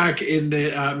was back in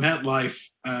the MetLife,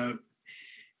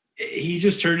 he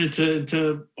just turned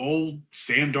into old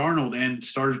Sam Darnold and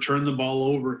started turning the ball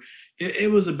over.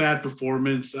 It was a bad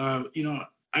performance.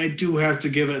 I do have to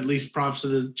give at least props to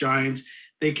the Giants.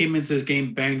 They came into this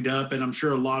game banged up, and I'm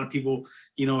sure a lot of people,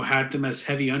 had them as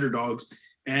heavy underdogs.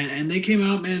 And they came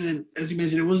out, man, and as you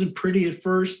mentioned, it wasn't pretty at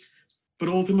first, but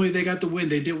ultimately they got the win.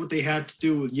 They did what they had to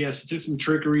do. Yes, it took some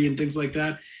trickery and things like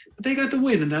that, but they got the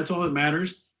win, and that's all that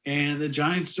matters. And the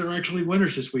Giants are actually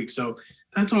winners this week. So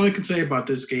that's all I can say about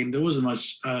this game. There wasn't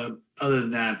much other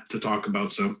than that to talk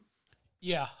about. So,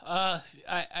 yeah,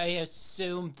 I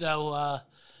assume, though,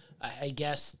 I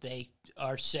guess they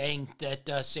are saying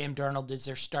that Sam Darnold is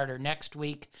their starter next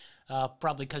week.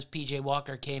 Probably because P.J.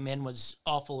 Walker came in was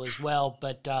awful as well.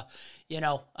 But,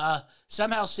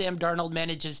 somehow Sam Darnold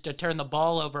manages to turn the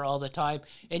ball over all the time,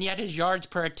 and yet his yards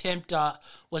per attempt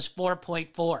was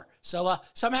 4.4. So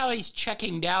somehow he's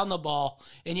checking down the ball,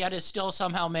 and yet is still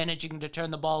somehow managing to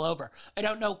turn the ball over. I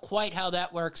don't know quite how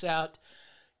that works out.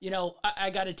 I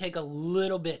got to take a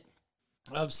little bit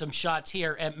of some shots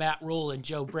here at Matt Rule and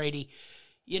Joe Brady.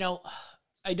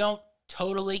 I don't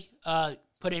totally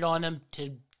put it on them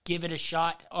to give it a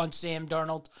shot on Sam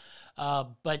Darnold.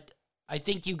 But I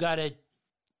think you got to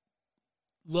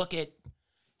look at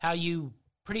how you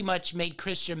pretty much made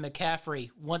Christian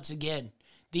McCaffrey, once again,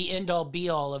 the end-all,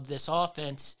 be-all of this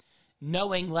offense,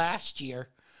 knowing last year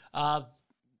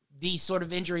the sort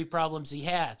of injury problems he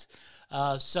has.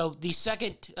 So the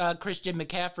second Christian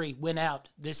McCaffrey went out,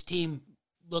 this team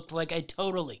looked like a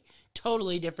totally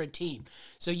different team.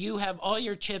 So you have all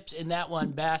your chips in that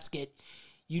one basket.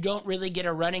 You don't really get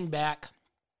a running back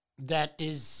that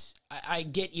is, I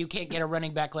get you can't get a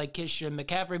running back like Christian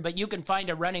McCaffrey, but you can find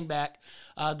a running back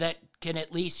that can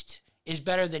at least is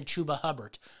better than Chuba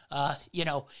Hubbard.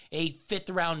 A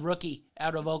fifth-round rookie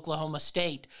out of Oklahoma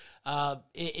State.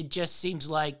 It just seems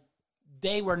like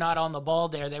they were not on the ball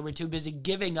there. They were too busy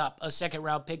giving up a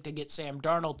second-round pick to get Sam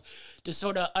Darnold to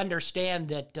sort of understand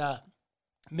that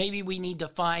maybe we need to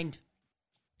find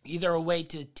either a way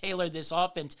to tailor this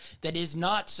offense that is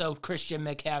not so Christian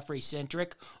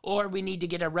McCaffrey-centric, or we need to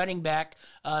get a running back,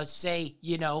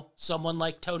 someone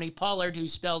like Tony Pollard, who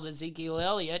spells Ezekiel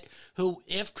Elliott, who,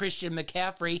 if Christian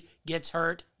McCaffrey gets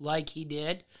hurt like he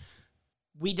did,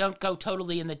 we don't go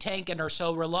totally in the tank and are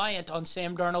so reliant on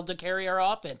Sam Darnold to carry our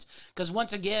offense. Because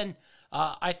once again,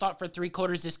 I thought for 3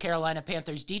 quarters this Carolina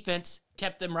Panthers defense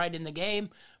kept them right in the game.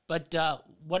 But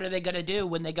what are they going to do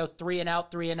when they go 3 and out,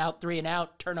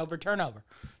 turnover?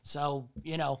 So,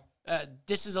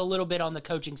 this is a little bit on the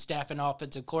coaching staff and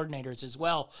offensive coordinators as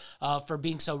well for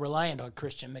being so reliant on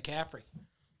Christian McCaffrey.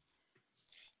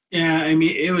 Yeah, I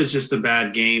mean, it was just a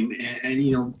bad game.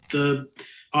 And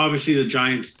obviously the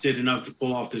Giants did enough to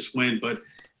pull off this win, but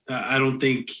I don't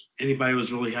think anybody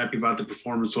was really happy about the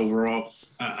performance overall.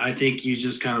 I think you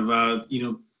just kind of,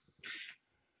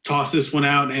 toss this one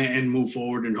out and move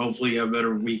forward, and hopefully have a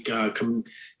better week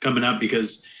coming up,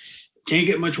 because can't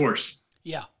get much worse.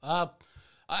 Yeah.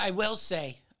 I will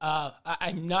say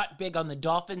I'm not big on the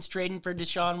Dolphins trading for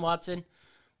Deshaun Watson,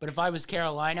 but if I was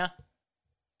Carolina,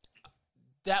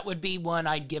 that would be one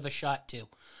I'd give a shot to.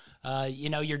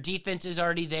 Your defense is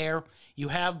already there. You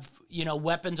have,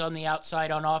 weapons on the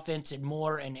outside on offense and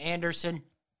Moore and Anderson.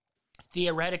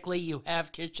 Theoretically, you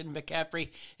have Christian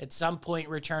McCaffrey at some point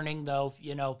returning, though,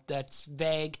 that's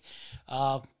vague.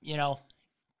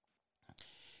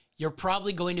 You're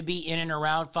probably going to be in and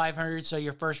around 500, so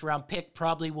your first-round pick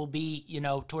probably will be,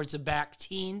 towards the back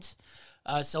teens.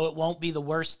 So it won't be the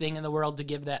worst thing in the world to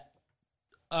give that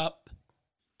up.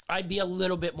 I'd be a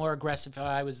little bit more aggressive if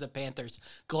I was the Panthers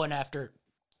going after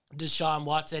Deshaun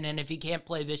Watson, and if he can't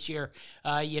play this year,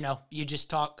 you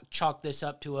just chalk this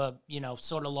up to a,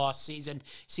 sort of lost season.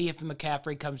 See if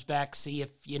McCaffrey comes back. See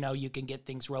if, you can get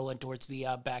things rolling towards the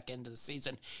back end of the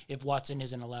season if Watson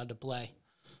isn't allowed to play.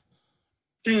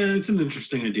 Yeah, it's an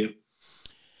interesting idea.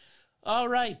 All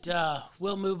right,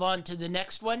 we'll move on to the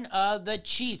next one, the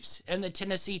Chiefs and the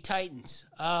Tennessee Titans.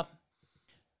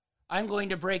 I'm going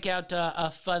to break out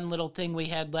a fun little thing we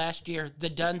had last year, the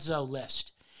Dunzo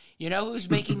list. You know who's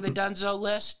making the Dunzo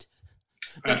list?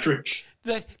 Patrick.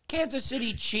 The Kansas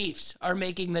City Chiefs are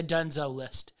making the Dunzo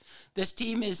list. This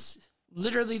team is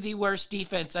literally the worst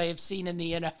defense I have seen in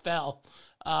the NFL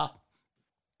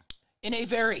in a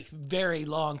very, very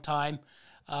long time.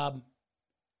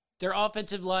 Their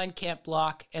offensive line can't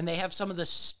block, and they have some of the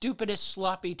stupidest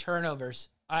sloppy turnovers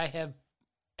I have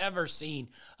ever seen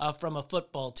from a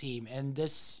football team. And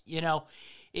this,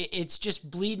 it's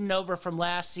just bleeding over from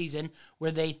last season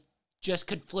where they just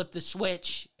could flip the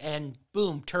switch and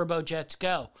boom, turbojets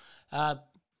go.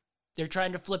 They're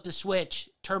trying to flip the switch.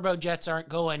 Turbojets aren't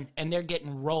going, and they're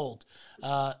getting rolled.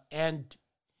 And,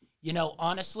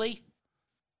 honestly,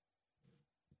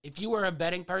 if you were a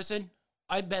betting person,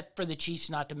 I bet for the Chiefs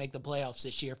not to make the playoffs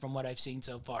this year from what I've seen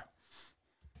so far.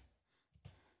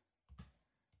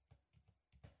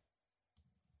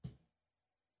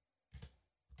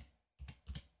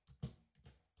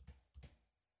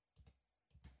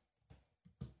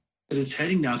 It's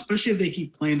heading down, especially if they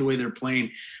keep playing the way they're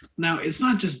playing. Now, it's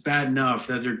not just bad enough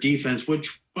that their defense,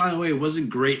 which, by the way, wasn't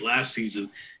great last season.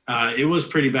 It was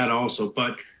pretty bad also.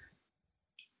 But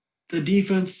the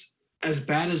defense, as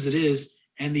bad as it is,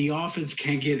 and the offense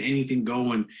can't get anything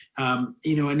going, and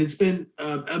it's been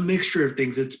a mixture of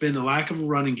things. It's been a lack of a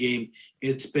running game.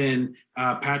 It's been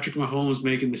Patrick Mahomes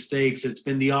making mistakes. It's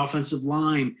been the offensive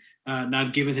line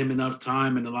not giving him enough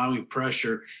time and allowing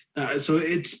pressure. So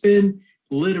it's been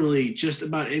literally just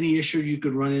about any issue you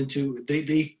could run into.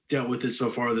 They dealt with it so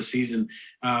far this season.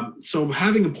 So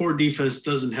having a poor defense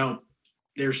doesn't help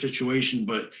their situation.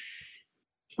 But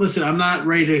listen, I'm not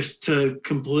ready to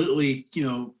completely,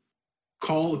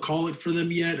 call it for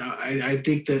them yet. I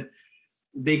think that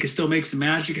they can still make some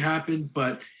magic happen,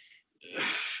 but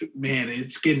man,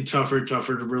 it's getting tougher and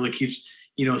tougher to really keep,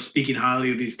 speaking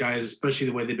highly of these guys, especially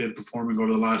the way they've been performing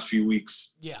over the last few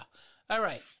weeks. Yeah. All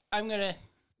right. I'm going to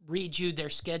read you their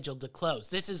schedule to close.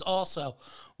 This is also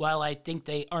while I think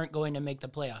they aren't going to make the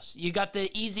playoffs. You got the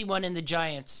easy one in the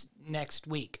Giants next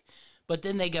week, but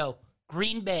then they go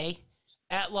Green Bay,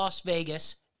 at Las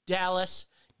Vegas, Dallas,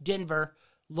 Denver,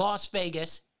 Las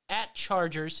Vegas, at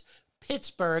Chargers,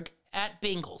 Pittsburgh, at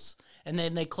Bengals, and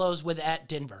then they close with at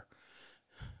Denver.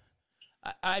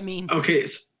 I mean... Okay,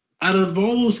 so out of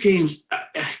all those games, I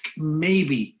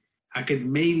could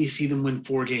maybe see them win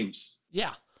 4 games.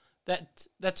 Yeah.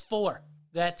 That's 4.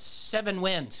 That's 7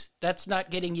 wins. That's not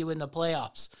getting you in the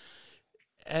playoffs.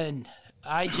 And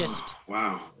I just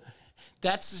wow.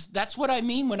 That's what I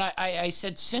mean when I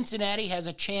said Cincinnati has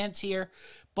a chance here,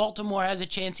 Baltimore has a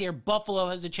chance here, Buffalo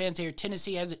has a chance here,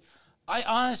 Tennessee has it. I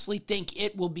honestly think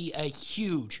it will be a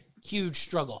huge, huge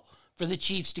struggle for the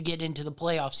Chiefs to get into the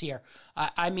playoffs here.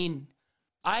 I mean,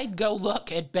 I'd go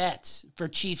look at bets for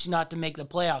Chiefs not to make the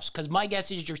playoffs because my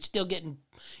guess is you're still getting,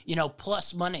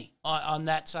 plus money on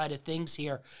that side of things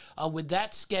here. With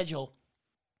that schedule,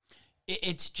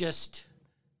 it's just,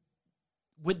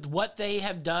 with what they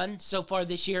have done so far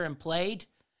this year and played,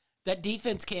 that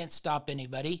defense can't stop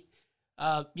anybody.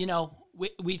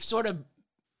 We've sort of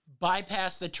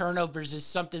bypassed the turnovers as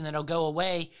something that'll go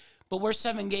away, but we're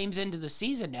 7 games into the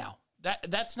season now.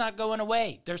 That's not going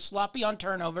away. They're sloppy on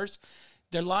turnovers.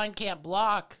 Their line can't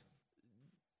block.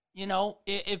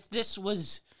 If this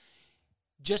was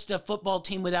just a football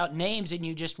team without names and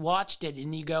you just watched it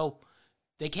and you go,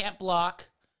 they can't block,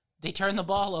 they turn the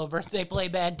ball over, they play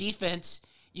bad defense,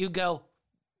 you go,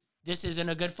 this isn't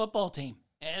a good football team.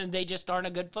 And they just aren't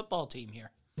a good football team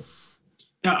here.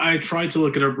 Yeah, I tried to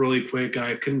look it up really quick.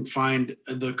 I couldn't find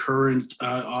the current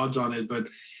odds on it, but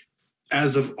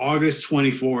as of August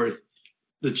 24th,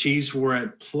 the Chiefs were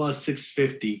at plus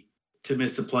 650 to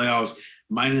miss the playoffs,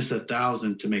 minus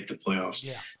 1,000 to make the playoffs.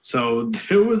 Yeah. So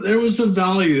there was some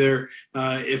value there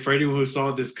if for anyone who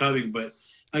saw this coming. But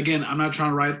again, I'm not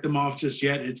trying to write them off just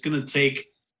yet. It's going to take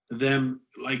them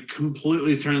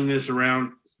completely turning this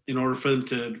around in order for them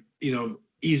to,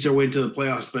 ease their way into the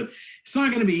playoffs. But it's not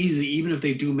going to be easy, even if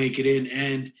they do make it in.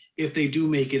 And if they do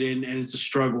make it in and it's a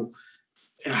struggle,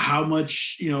 how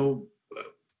much,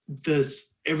 does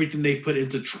everything they put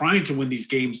into trying to win these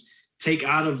games take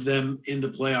out of them in the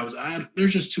playoffs?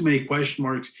 There's just too many question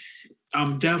marks.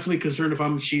 I'm definitely concerned if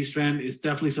I'm a Chiefs fan. It's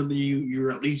definitely something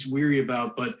you're at least weary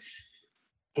about. But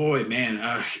boy, man,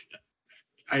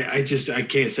 I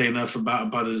can't say enough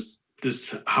about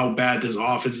this how bad this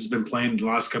offense has been playing the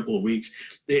last couple of weeks.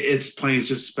 It's playing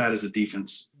just as bad as the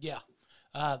defense. Yeah,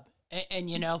 and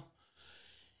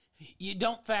you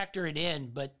don't factor it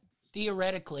in, but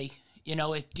theoretically,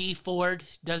 if Dee Ford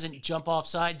doesn't jump off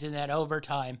sides in that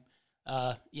overtime,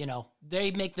 they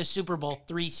make the Super Bowl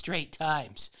 3 straight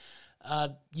times.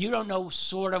 You don't know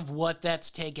sort of what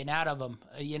that's taken out of them.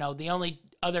 The only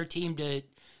other team to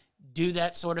do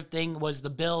that sort of thing was the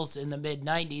Bills in the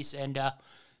mid-'90s, and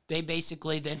they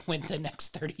basically then went the next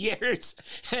 30 years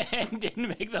and didn't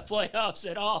make the playoffs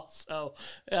at all. So,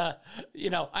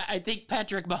 I think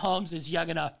Patrick Mahomes is young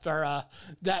enough for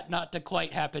that not to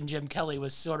quite happen. Jim Kelly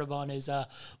was sort of on his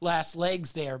last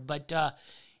legs there. But,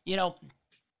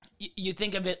 you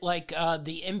think of it like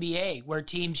the NBA, where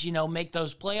teams, make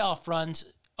those playoff runs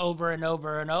over and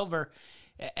over and over,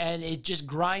 and it just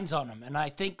grinds on them. And I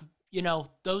think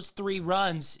those 3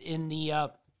 runs in the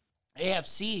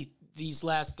AFC these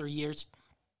last 3 years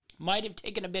might have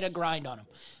taken a bit of grind on them.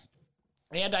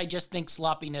 And I just think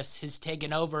sloppiness has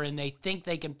taken over, and they think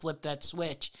they can flip that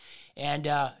switch, and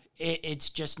it's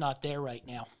just not there right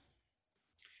now.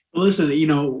 Listen,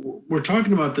 we're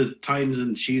talking about the Titans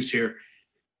and Chiefs here,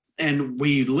 and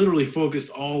we literally focused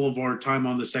all of our time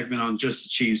on the segment on just the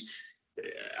Chiefs.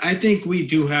 I think we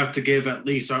do have to give at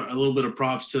least a little bit of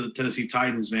props to the Tennessee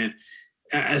Titans, man.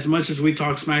 As much as we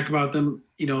talk smack about them,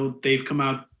 they've come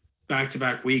out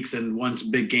back-to-back weeks and won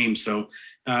some big games. So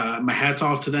my hat's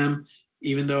off to them,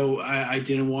 even though I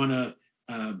didn't want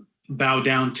to bow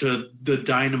down to the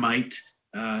dynamite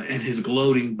and his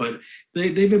gloating. But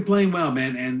they've been playing well,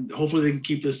 man, and hopefully they can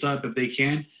keep this up. If they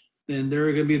can, then they're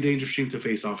going to be a dangerous team to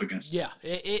face off against. Yeah,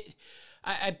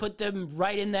 I put them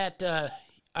right in that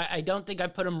I don't think I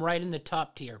put them right in the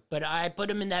top tier, but I put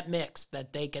them in that mix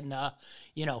that they can,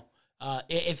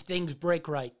 if things break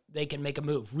right, they can make a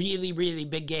move. Really, really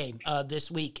big game this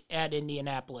week at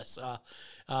Indianapolis.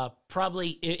 Probably,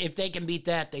 if they can beat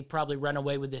that, they probably run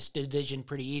away with this division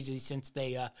pretty easy since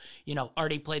they,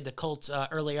 already played the Colts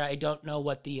earlier. I don't know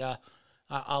what the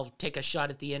I'll take a shot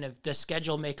at the end of the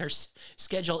schedule makers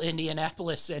schedule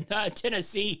Indianapolis and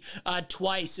Tennessee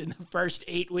twice in the first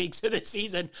 8 weeks of the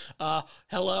season.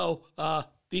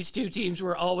 These two teams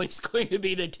were always going to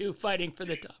be the two fighting for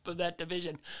the top of that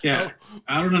division. Yeah,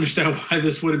 I don't understand why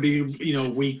this wouldn't be,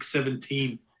 week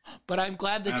 17. But I'm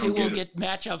glad the two will get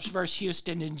matchups versus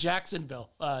Houston and Jacksonville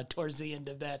towards the end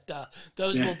of that.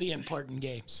 Those will be important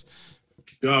games.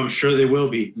 Oh, I'm sure they will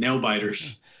be. Nail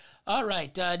biters. All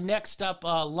right, next up,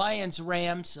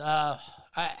 Lions-Rams.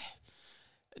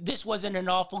 This wasn't an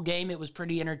awful game. It was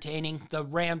pretty entertaining. The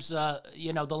Rams,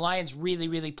 the Lions really,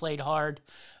 really played hard.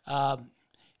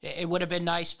 It would have been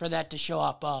nice for that to show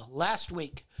up last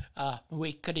week.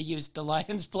 We could have used the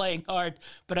Lions playing hard,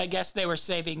 but I guess they were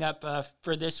saving up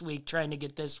for this week, trying to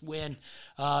get this win.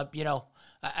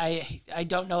 I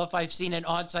don't know if I've seen an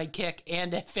onside kick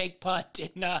and a fake punt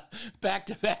in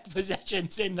back-to-back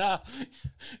possessions in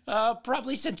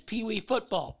probably since Pee Wee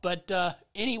football. But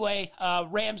anyway,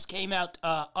 Rams came out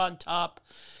on top.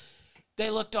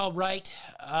 They looked all right.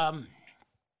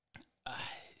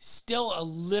 Still a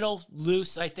little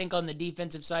loose, I think, on the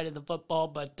defensive side of the football,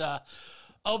 but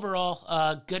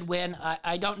overall, good win.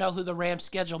 I don't know who the Rams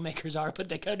schedule makers are, but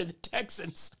they go to the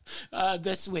Texans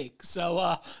this week.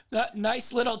 So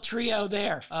nice little trio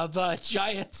there of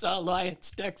Giants, Lions,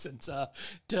 Texans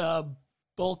to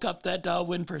bulk up that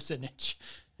win percentage.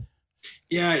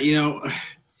 Yeah,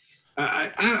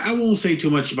 I won't say too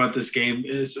much about this game,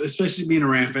 especially being a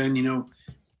Ram fan.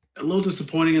 A little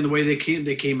disappointing in the way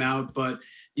they came out, but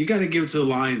you got to give it to the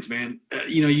Lions, man.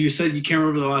 You said you can't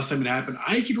remember the last time it happened.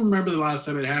 I can remember the last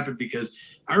time it happened because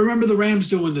I remember the Rams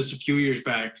doing this a few years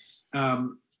back.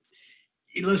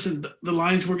 Listen, the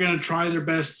Lions were going to try their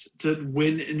best to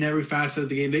win in every facet of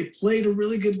the game. They played a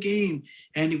really good game,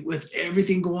 and with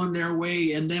everything going their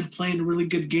way and them playing a really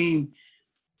good game,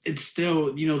 it's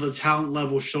still, the talent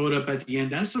level showed up at the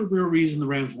end. That's the real reason the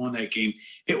Rams won that game.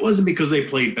 It wasn't because they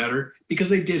played better, because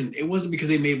they didn't. It wasn't because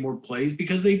they made more plays,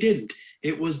 because they didn't.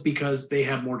 It was because they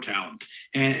have more talent.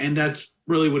 And that's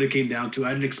really what it came down to. I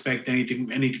didn't expect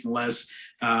anything less.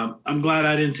 I'm glad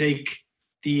I didn't take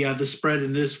the spread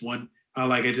in this one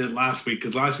like I did last week,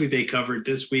 because last week they covered.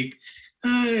 This week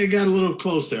it got a little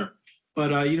close there.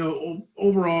 But,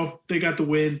 overall, they got the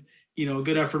win.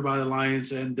 Good effort by the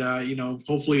Lions, and,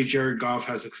 hopefully Jared Goff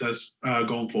has success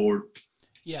going forward.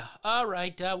 Yeah. All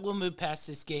right. We'll move past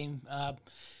this game.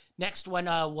 Next one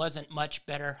wasn't much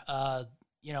better.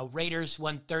 Raiders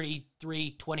won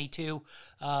 33-22.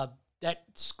 That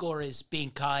score is being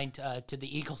kind to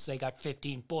the Eagles. They got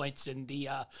 15 points in the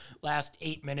last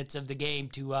 8 minutes of the game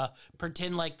to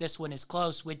pretend like this one is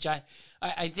close, which I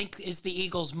think is the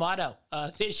Eagles' motto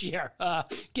this year.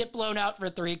 Get blown out for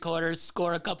 3 quarters,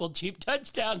 score a couple cheap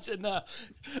touchdowns in the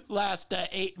last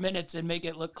 8 minutes and make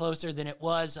it look closer than it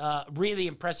was. Really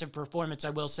impressive performance, I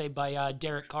will say, by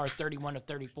Derek Carr, 31 of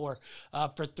 34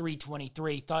 for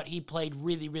 323. Thought he played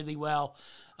really, really well.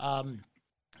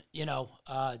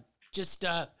 Just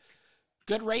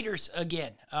good Raiders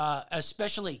again,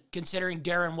 especially considering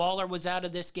Darren Waller was out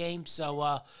of this game.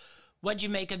 So what'd you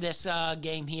make of this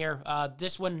game here?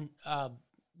 This one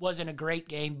wasn't a great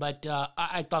game, but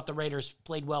I thought the Raiders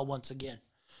played well once again.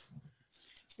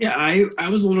 Yeah, I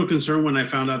was a little concerned when I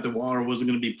found out that Waller wasn't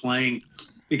going to be playing,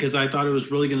 because I thought it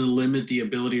was really going to limit the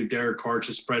ability of Derek Carr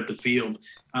to spread the field.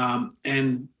 And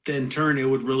then in turn, it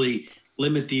would really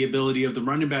limit the ability of the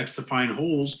running backs to find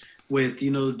holes with,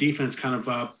 the defense kind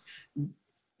of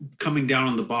coming down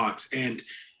on the box. And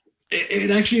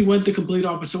It actually went the complete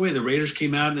opposite way. The Raiders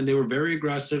came out and they were very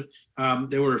aggressive.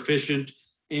 They were efficient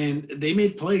and they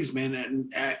made plays, man.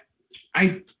 And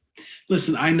I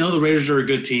listen. I know the Raiders are a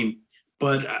good team,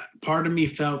 but part of me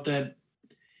felt that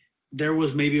there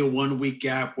was maybe a 1 week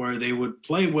gap where they would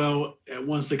play well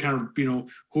once they kind of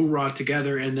hoorah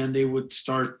together, and then they would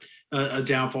start a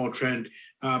downfall trend.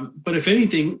 But if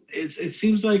anything, it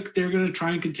seems like they're going to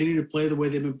try and continue to play the way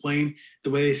they've been playing, the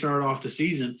way they started off the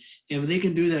season. And if they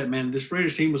can do that, man, this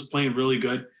Raiders team was playing really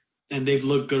good, and they've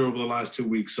looked good over the last 2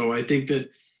 weeks. So I think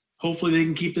that hopefully they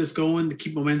can keep this going, to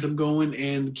keep momentum going,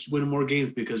 and keep winning more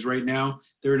games, because right now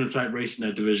they're in a tight race in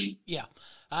that division. Yeah.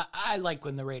 I like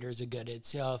when the Raiders are good.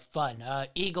 It's fun.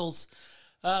 Eagles,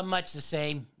 much the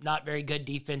same. Not very good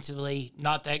defensively.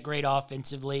 Not that great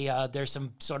offensively. There's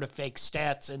some sort of fake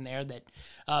stats in there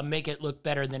that make it look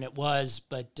better than it was.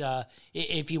 But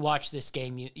if you watch this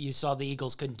game, you saw the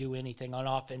Eagles couldn't do anything on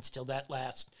offense till that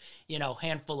last,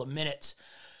 handful of minutes.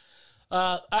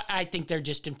 I think they're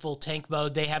just in full tank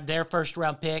mode. They have their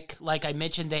first-round pick. Like I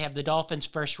mentioned, they have the Dolphins'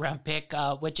 first-round pick,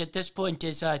 which at this point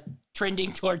is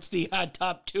trending towards the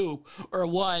top 2 or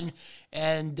 1,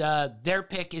 and their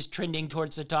pick is trending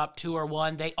towards the top 2 or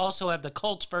 1. They also have the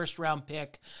Colts' first-round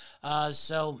pick.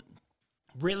 So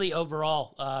really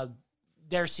overall,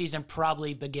 their season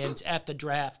probably begins at the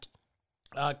draft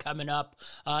coming up.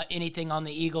 Anything on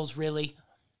the Eagles, really?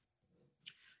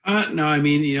 No, I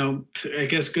mean, I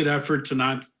guess good effort to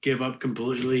not give up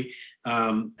completely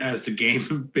as the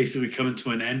game basically coming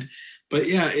to an end. But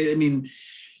yeah, I mean,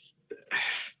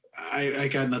 I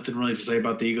got nothing really to say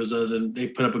about the Eagles other than they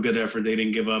put up a good effort. They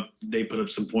didn't give up. They put up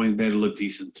some points. They look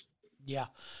decent. Yeah.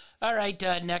 All right.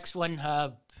 Next one.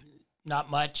 Not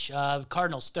much.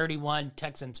 Cardinals 31,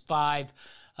 Texans 5.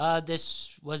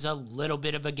 This was a little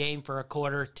bit of a game for a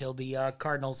quarter till the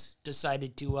Cardinals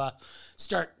decided to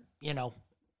start,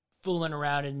 fooling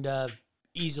around and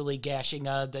easily gashing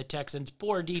the Texans'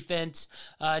 poor defense.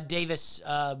 Davis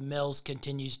Mills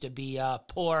continues to be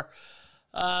poor.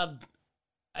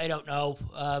 I don't know.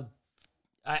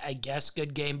 I guess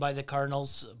good game by the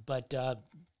Cardinals, but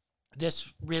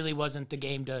this really wasn't the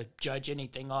game to judge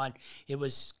anything on. It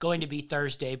was going to be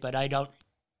Thursday, but I don't.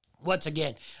 Once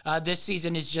again, this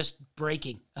season is just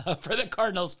breaking for the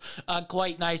Cardinals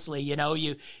quite nicely. You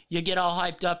get all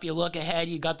hyped up, you look ahead,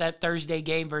 you got that Thursday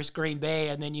game versus Green Bay,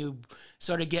 and then you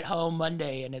sort of get home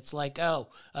Monday, and it's like,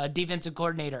 defensive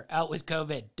coordinator out with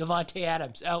COVID, Davante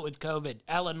Adams out with COVID,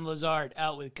 Allen Lazard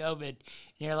out with COVID, and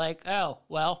you're like,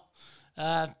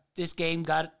 this game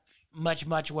got much,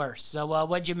 much worse. So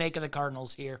what'd you make of the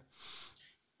Cardinals here?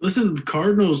 Listen, the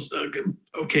Cardinals,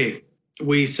 okay.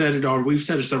 We've said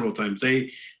it several times.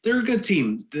 They're a good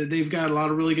team. They've got a lot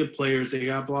of really good players. They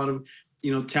have a lot of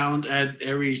talent at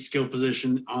every skill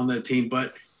position on that team,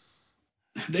 but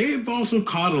they've also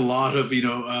caught a lot of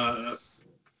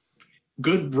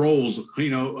good roles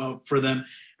for them.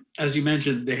 As you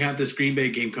mentioned, they have this Green Bay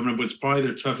game coming up, which is probably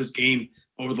their toughest game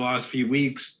over the last few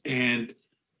weeks, and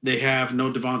they have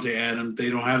no Davante Adams. They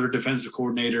don't have their defensive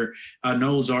coordinator,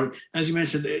 no Lazard. As you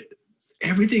mentioned,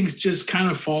 everything's just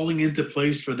kind of falling into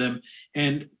place for them.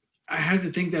 And I had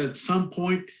to think that at some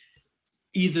point,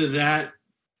 either that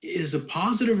is a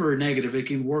positive or a negative. It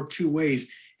can work two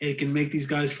ways. It can make these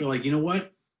guys feel like, you know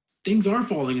what? Things are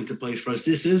falling into place for us.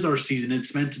 This is our season.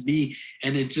 It's meant to be.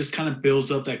 And it just kind of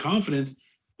builds up that confidence.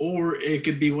 Or it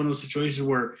could be one of those situations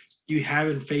where you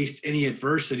haven't faced any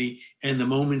adversity, and the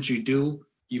moment you do,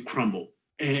 you crumble.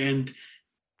 And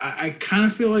I kind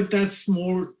of feel like that's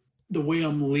more the way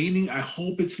I'm leaning. I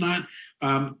hope it's not,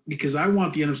 because I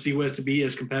want the NFC West to be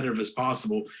as competitive as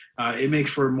possible. It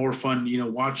makes for a more fun,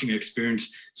 watching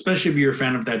experience, especially if you're a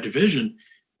fan of that division.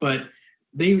 But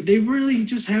they really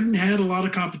just haven't had a lot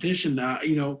of competition.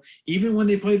 Even when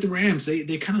they played the Rams,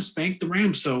 they kind of spanked the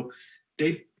Rams. So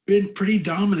they've been pretty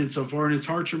dominant so far, and it's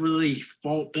hard to really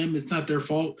fault them. It's not their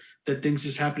fault that things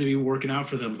just happen to be working out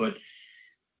for them. But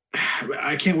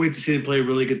I can't wait to see them play a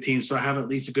really good team, so I have at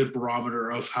least a good barometer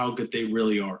of how good they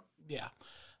really are. Yeah.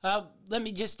 Let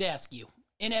me just ask you,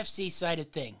 NFC side of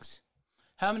things,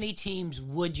 how many teams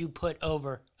would you put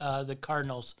over the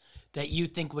Cardinals that you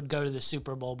think would go to the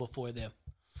Super Bowl before them?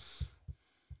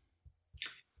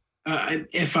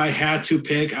 If I had to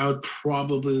pick, I would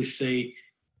probably say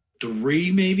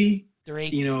 3, maybe. 3?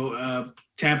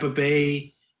 Tampa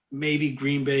Bay, maybe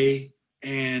Green Bay,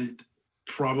 and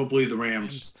probably the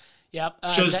Rams. Yep.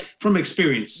 From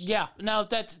experience. Yeah. No,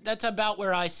 that's about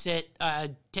where I sit.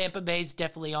 Tampa Bay's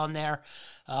definitely on there.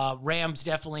 Rams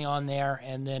definitely on there.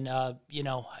 And then,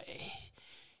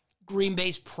 Green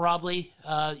Bay's probably,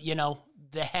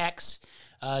 the Hex.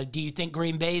 Do you think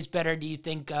Green Bay is better? Do you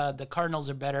think the Cardinals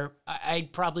are better?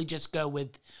 I'd probably just go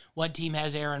with one team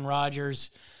has Aaron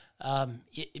Rodgers.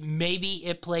 Maybe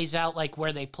it plays out like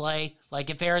where they play. Like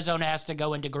if Arizona has to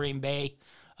go into Green Bay,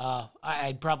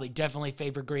 I'd probably definitely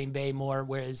favor Green Bay more,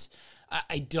 whereas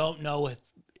I don't know if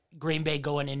Green Bay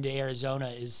going into Arizona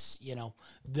is,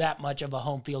 that much of a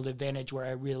home field advantage where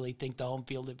I really think the home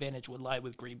field advantage would lie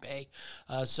with Green Bay.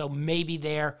 So maybe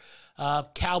there.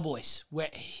 Cowboys,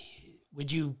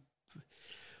 would you...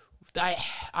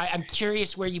 I'm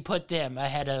curious where you put them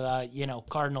ahead of,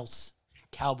 Cardinals,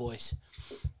 Cowboys.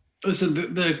 Listen,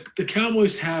 the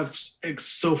Cowboys have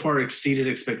so far exceeded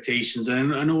expectations,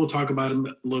 and I know we'll talk about them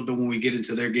a little bit when we get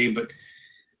into their game, but,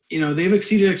 they've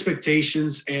exceeded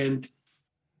expectations, and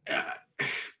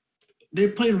they're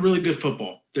playing really good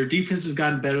football. Their defense has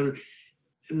gotten better,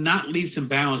 not leaps and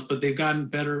bounds, but they've gotten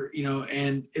better,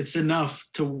 and it's enough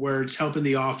to where it's helping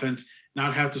the offense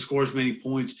not have to score as many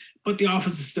points, but the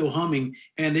offense is still humming,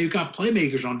 and they've got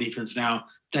playmakers on defense now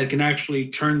that can actually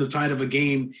turn the tide of a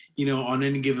game, on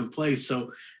any given play.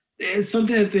 So it's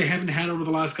something that they haven't had over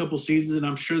the last couple of seasons, and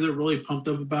I'm sure they're really pumped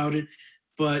up about it,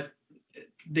 but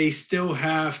they still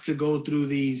have to go through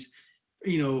these,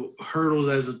 hurdles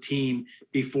as a team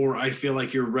before I feel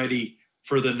like you're ready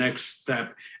for the next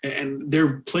step. And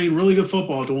they're playing really good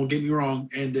football, don't get me wrong,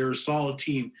 and they're a solid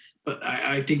team, but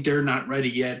I think they're not ready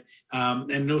yet. And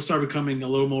it'll start becoming a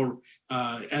little more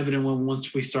evident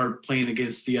once we start playing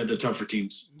against the tougher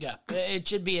teams. Yeah, it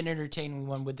should be an entertaining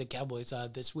one with the Cowboys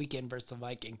this weekend versus the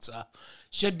Vikings.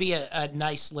 Should be a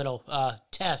nice little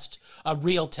test, a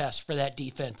real test for that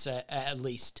defense at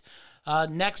least.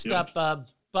 Next up,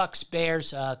 Bucks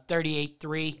Bears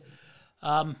 38-3.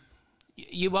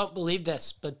 You won't believe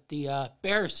this, but the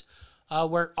Bears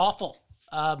were awful.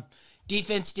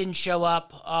 Defense didn't show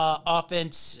up.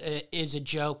 Offense is a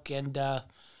joke, and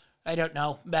I don't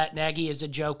know. Matt Nagy is a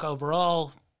joke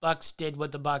overall. Bucks did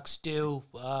what the Bucks do.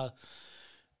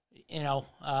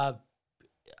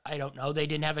 I don't know. They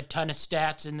didn't have a ton of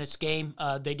stats in this game.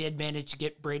 They did manage to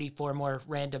get Brady 4 more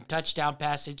random touchdown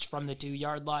passes from the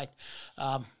 2-yard line.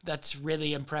 That's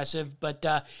really impressive. But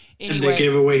anyway, and they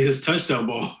gave away his touchdown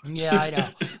ball. Yeah, I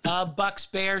know. Bucks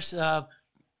Bears.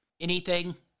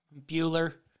 Anything?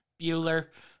 Bueller.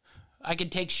 I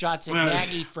could take shots at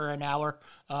Nagy for an hour,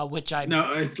 which I...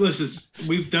 No, listen,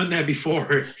 we've done that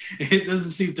before. It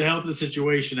doesn't seem to help the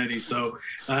situation any. So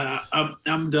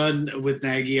I'm done with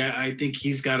Nagy. I think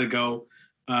he's got to go.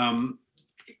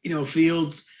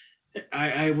 Fields,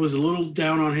 I was a little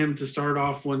down on him to start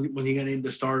off when he got named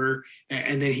the starter.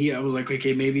 And then I was like,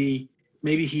 okay, maybe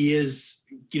he is,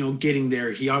 getting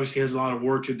there. He obviously has a lot of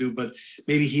work to do, but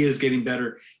maybe he is getting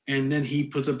better. And then he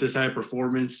puts up this high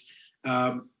performance.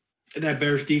 That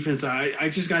Bears defense, I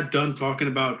just got done talking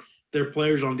about their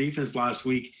players on defense last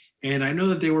week. And I know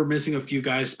that they were missing a few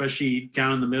guys, especially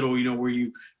down in the middle, where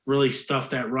you really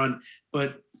stuffed that run.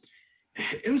 But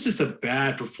it was just a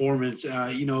bad performance.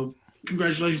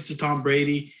 Congratulations to Tom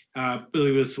Brady. I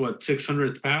believe it was,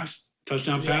 600th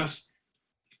touchdown pass?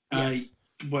 Yes.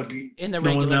 In the no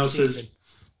regular one else season.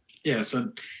 Yeah,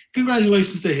 so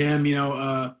congratulations to him.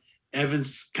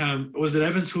 Evans was it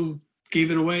Evans who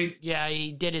gave it away? Yeah,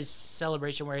 he did his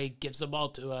celebration where he gives the ball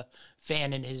to a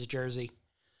fan in his jersey.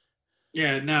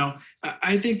 Yeah, now,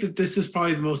 I think that this is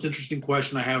probably the most interesting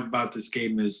question I have about this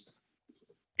game is,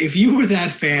 if you were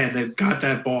that fan that got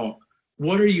that ball,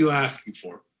 what are you asking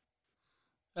for?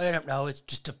 I don't know. It's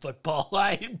just a football.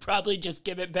 I'd probably just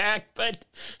give it back, but...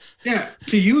 Yeah,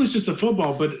 to you it's just a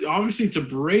football, but obviously to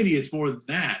Brady it's more than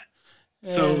that.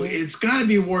 So it's got to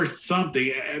be worth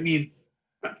something. I mean,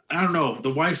 I don't know. The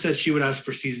wife said she would ask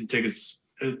for season tickets,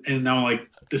 and now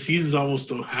the season's almost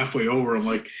halfway over. I'm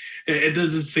like, it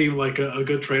doesn't seem like a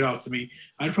good trade-off to me.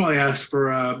 I'd probably ask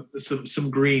for some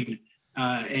green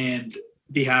and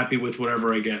be happy with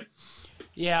whatever I get.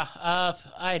 Yeah,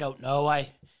 I don't know.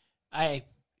 I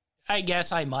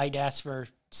guess I might ask for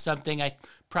something. I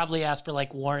probably ask for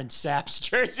Warren Sapp's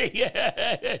jersey.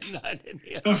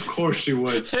 Of course you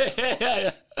would.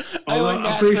 I wouldn't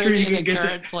ask for any of the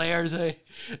current players.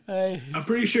 I'm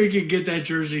pretty sure you can get that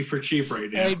jersey for cheap right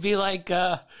now. I'd be like,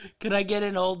 could I get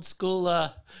an old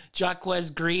school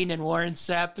Jaquez Green and Warren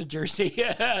Sapp jersey?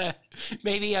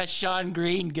 Maybe a Sean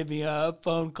Green give me a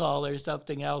phone call or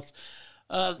something else.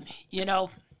 I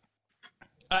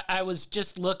was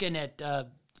just looking at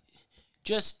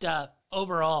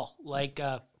overall,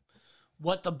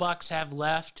 what the Bucks have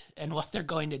left and what they're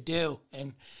going to do.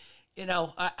 And,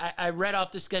 I read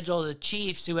off the schedule of the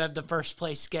Chiefs, who have the first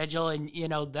place schedule, and,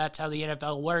 that's how the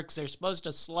NFL works. They're supposed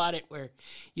to slot it where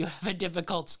you have a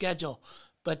difficult schedule.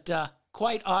 But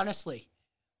quite honestly,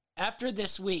 after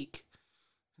this week,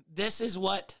 this is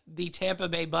what the Tampa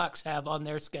Bay Bucks have on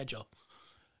their schedule.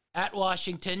 At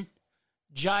Washington,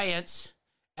 Giants,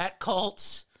 at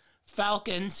Colts,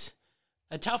 Falcons,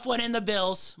 a tough one in the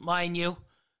Bills, mind you,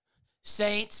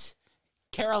 Saints,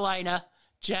 Carolina,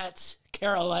 Jets,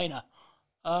 Carolina.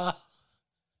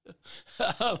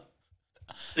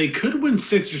 They could win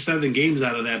 6 or 7 games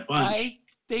out of that bunch. I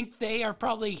think they are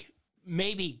probably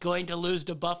maybe going to lose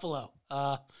to Buffalo.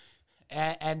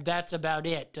 And that's about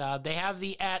it. They have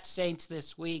the at Saints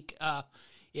this week.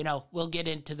 We'll get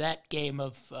into that game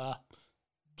of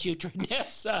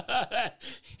putridness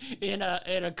in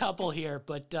a couple here.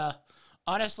 But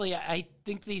honestly, I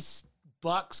think these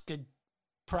Bucks could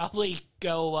probably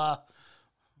go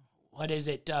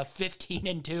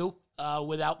 15-2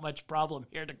 without much problem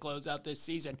here to close out this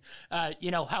season.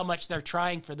 How much they're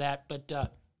trying for that. But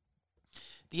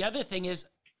the other thing is,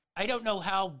 I don't know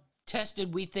how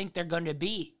tested we think they're going to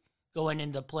be going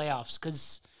into playoffs.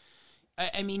 Because,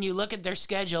 you look at their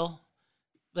schedule.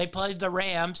 They played the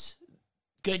Rams,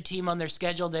 good team on their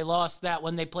schedule. They lost that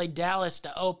one. They played Dallas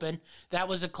to open. That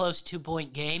was a close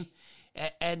 2-point game.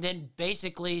 And then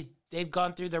basically they've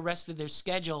gone through the rest of their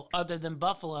schedule other than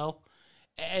Buffalo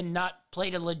and not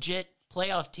played a legit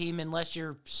playoff team, unless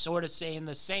you're sort of saying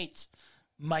the Saints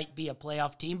might be a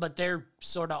playoff team, but they're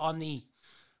sort of on the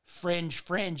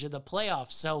fringe of the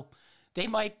playoffs. So they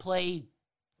might play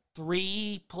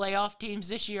 3 playoff teams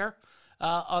this year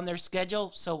on their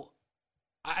schedule. So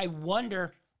I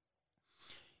wonder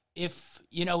if,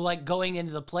 like going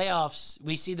into the playoffs,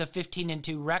 we see the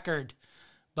 15-2 record,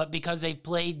 but because they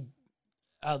played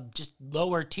just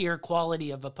lower tier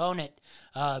quality of opponent,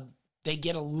 they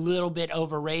get a little bit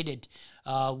overrated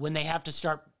when they have to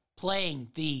start playing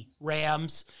the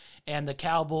Rams and the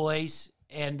Cowboys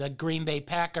and the Green Bay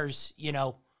Packers. You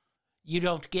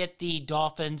don't get the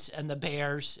Dolphins and the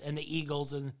Bears and the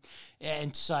Eagles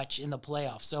and such in the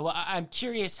playoffs. So I'm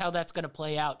curious how that's going to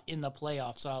play out in the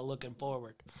playoffs looking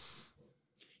forward.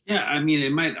 Yeah,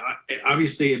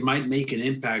 it might make an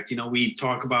impact. We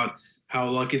talk about how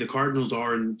lucky the Cardinals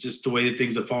are and just the way that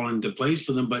things have fallen into place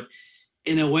for them. But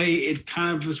in a way, it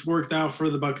kind of just worked out for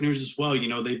the Buccaneers as well.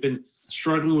 They've been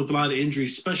struggling with a lot of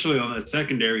injuries, especially on that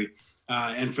secondary.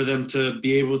 And for them to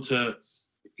be able to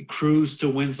cruise to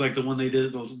wins like the one they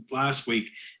did last week,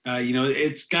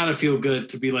 it's got to feel good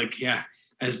to be like, yeah,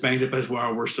 as banged up as we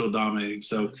are, we're still dominating.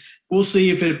 So we'll see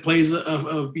if it plays an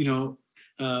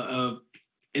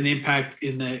impact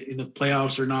in the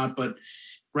playoffs or not. But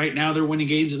right now they're winning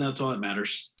games, and that's all that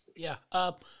matters. Yeah.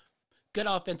 Good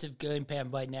offensive game plan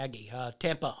by Nagy.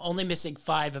 Tampa only missing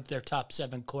 5 of their top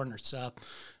 7 corners.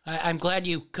 I'm glad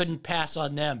you couldn't pass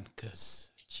on them, because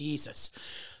Jesus.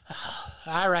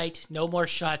 All right, no more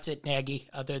shots at Nagy,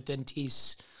 other than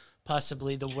he's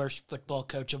possibly the worst football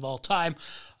coach of all time.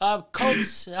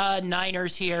 Colts,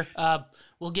 Niners here.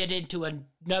 We'll get into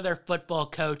another football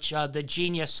coach, the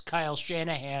genius Kyle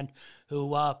Shanahan,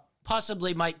 who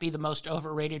possibly might be the most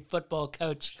overrated football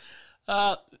coach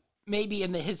maybe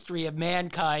in the history of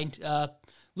mankind.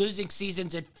 Losing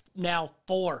seasons at now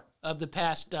 4 of the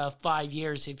past 5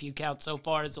 years, if you count so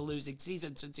far as a losing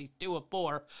season, since he's 2 of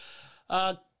 4.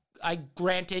 I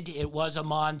granted it was a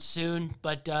monsoon,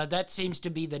 but that seems to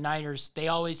be the Niners. They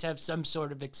always have some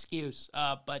sort of excuse.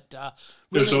 But really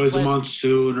there's always a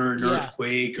monsoon or an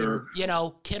earthquake, or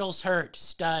Kittle's hurt,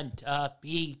 stunned.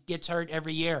 He gets hurt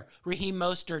every year. Raheem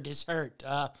Mostert is hurt.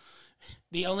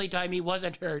 The only time he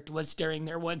wasn't hurt was during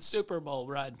their one Super Bowl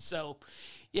run. So,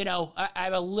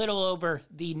 I'm a little over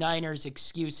the Niners'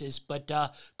 excuses, but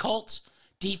Colts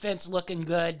defense looking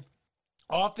good.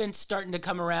 Offense starting to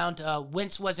come around.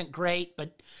 Wentz wasn't great,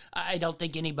 but I don't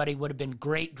think anybody would have been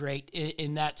great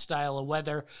in that style of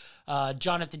weather.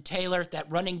 Jonathan Taylor,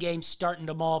 that running game starting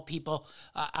to maul people.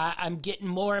 I'm getting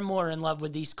more and more in love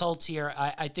with these Colts here.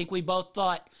 I think we both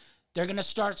thought they're going to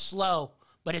start slow,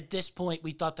 but at this point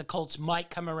we thought the Colts might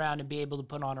come around and be able to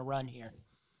put on a run here.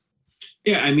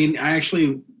 Yeah, I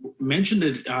actually mentioned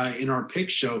it in our pick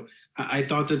show. I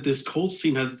thought that this Colts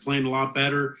team had played a lot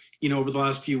better, over the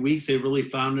last few weeks. They really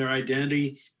found their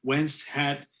identity. Wentz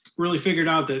had really figured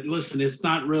out that, listen, it's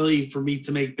not really for me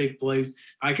to make big plays.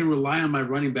 I can rely on my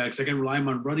running backs. I can rely on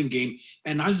my running game.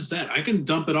 And not just that, I can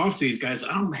dump it off to these guys.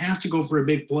 I don't have to go for a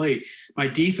big play. My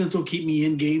defense will keep me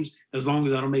in games as long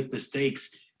as I don't make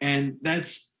mistakes. And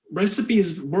that's recipe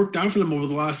has worked out for them over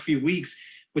the last few weeks,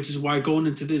 which is why going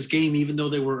into this game, even though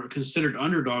they were considered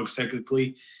underdogs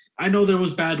technically, I know there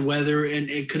was bad weather and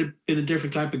it could have been a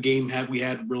different type of game had we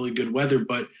had really good weather,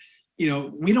 but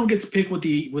we don't get to pick what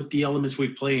the elements we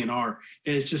play in are.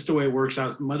 It's just the way it works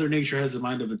out. Mother Nature has a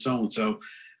mind of its own. So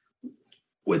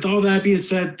with all that being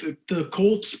said, the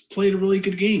Colts played a really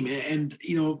good game, and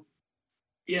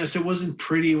yes, it wasn't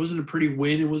pretty. It wasn't a pretty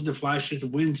win. It wasn't the flashiest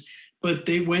of wins, but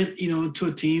they went, to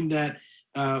a team that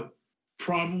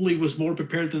probably was more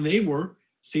prepared than they were,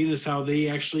 seeing as how they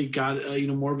actually got,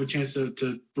 more of a chance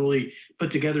to really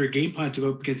put together a game plan to go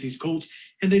up against these Colts,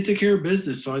 and they took care of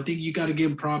business. So I think you got to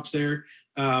give them props there.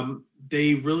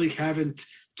 They really haven't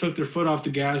took their foot off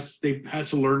the gas. They've had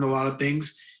to learn a lot of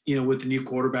things, with the new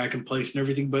quarterback in place and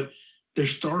everything, but they're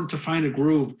starting to find a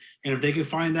groove. And if they can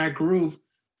find that groove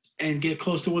and get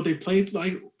close to what they played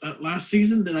like last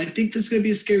season, then I think this is going to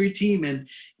be a scary team. And,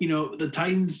 the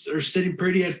Titans are sitting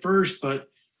pretty at first, but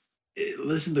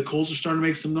listen, the Colts are starting to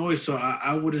make some noise. So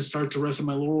I wouldn't start to rest on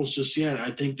my laurels just yet.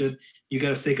 I think that you got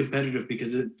to stay competitive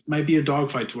because it might be a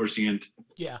dogfight towards the end.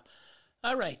 Yeah.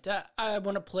 All right. I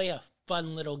want to play a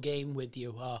fun little game with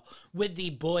you, with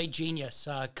the boy genius,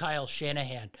 Kyle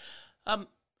Shanahan.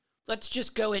 Let's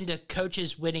just go into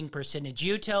coach's winning percentage.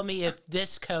 You tell me if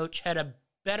this coach had a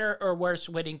better or worse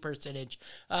winning percentage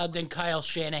than Kyle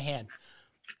Shanahan.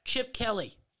 Chip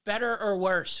Kelly, better or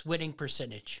worse winning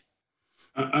percentage?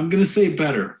 I'm going to say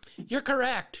better. You're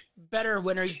correct. Better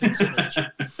winning percentage.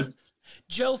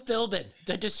 Joe Philbin,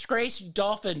 the disgraced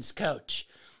Dolphins coach.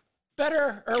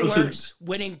 Better or worse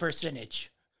winning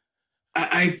percentage?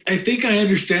 I think I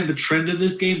understand the trend of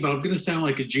this game, but I'm going to sound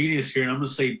like a genius here, and I'm going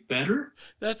to say better.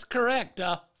 That's correct.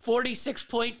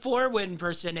 46.4 win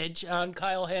percentage on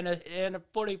Kyle Shanahan,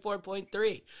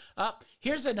 44.3.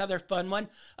 Here's another fun one.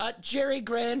 Jerry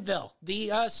Granville,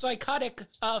 the psychotic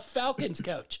Falcons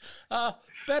coach.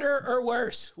 Better or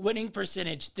worse winning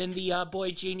percentage than the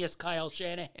boy genius Kyle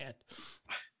Shanahan?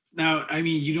 Now, I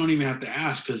mean, you don't even have to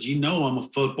ask because I'm a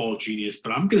football genius,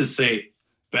 but I'm going to say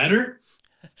better.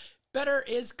 Better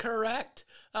is correct.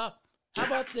 How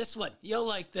about this one? You'll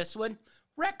like this one.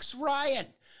 Rex Ryan,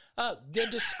 the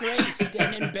disgraced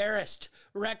and embarrassed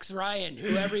Rex Ryan,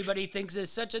 who everybody thinks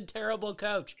is such a terrible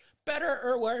coach. Better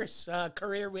or worse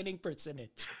career winning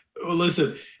percentage? Well,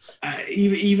 listen,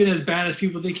 even as bad as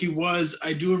people think he was,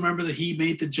 I do remember that he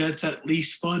made the Jets at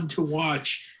least fun to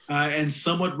watch and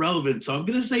somewhat relevant. So I'm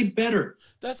going to say better.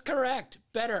 That's correct.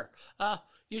 Better.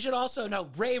 You should also know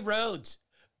Ray Rhodes,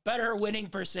 better winning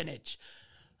percentage.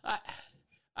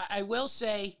 I will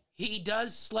say he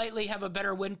does slightly have a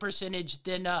better win percentage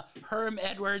than Herm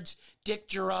Edwards, Dick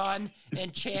Duran,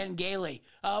 and Chan Gailey,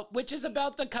 which is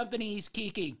about the company he's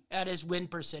keeping at his win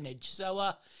percentage.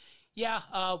 So,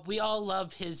 we all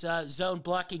love his zone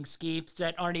blocking schemes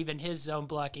that aren't even his zone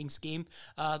blocking scheme.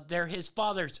 They're his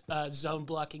father's zone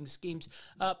blocking schemes.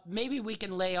 Maybe we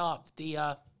can lay off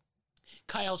the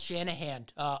Kyle Shanahan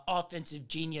offensive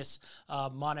genius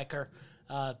moniker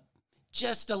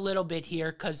just a little bit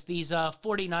here, because these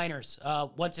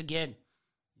 49ers, once again,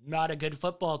 not a good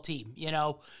football team.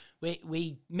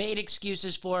 We made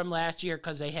excuses for them last year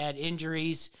because they had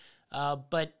injuries,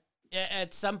 but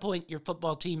at some point, your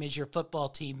football team is your football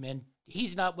team, and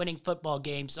he's not winning football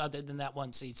games other than that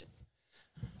one season.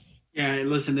 Yeah,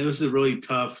 listen, it was a really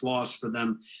tough loss for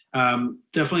them.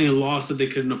 Definitely a loss that they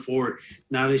couldn't afford.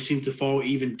 Now they seem to fall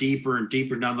even deeper and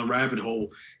deeper down the rabbit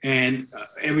hole. And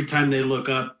every time they look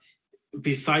up,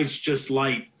 besides just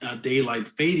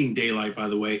fading daylight, by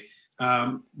the way,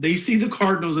 they see the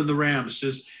Cardinals and the Rams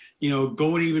just,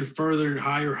 going even further and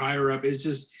higher up. It's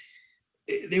just,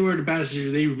 they were in a bad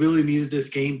situation. They really needed this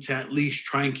game to at least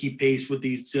try and keep pace with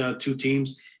these two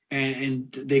teams, and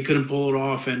they couldn't pull it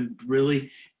off. And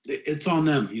really, it's on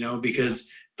them, because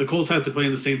the Colts have to play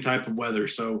in the same type of weather,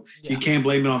 so you can't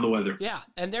blame it on the weather. Yeah,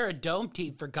 and they're a dome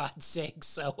team, for God's sake.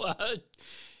 So,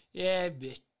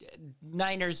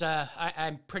 Niners,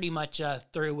 I'm pretty much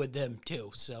through with them too.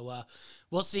 So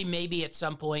we'll see. Maybe at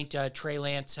some point Trey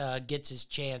Lance gets his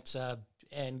chance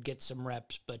and gets some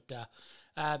reps. But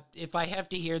if I have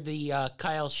to hear the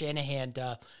Kyle Shanahan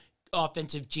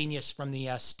offensive genius from the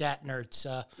stat nerds,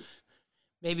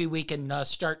 maybe we can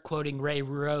start quoting Ray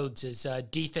Rhodes as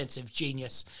defensive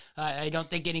genius. I don't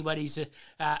think anybody's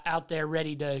out there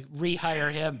ready to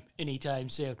rehire him anytime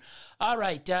soon. All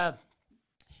right.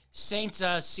 Saints,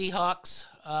 Seahawks.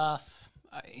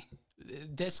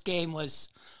 This game was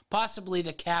possibly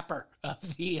the capper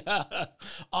of the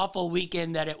awful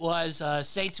weekend that it was.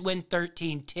 Saints win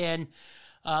 13-10.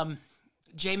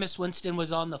 Jameis Winston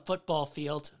was on the football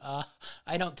field.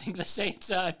 I don't think the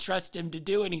Saints trust him to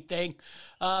do anything.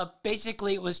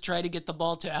 Basically, it was try to get the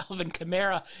ball to Alvin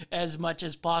Kamara as much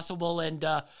as possible and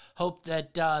hope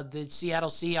that the Seattle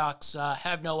Seahawks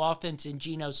have no offense and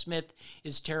Geno Smith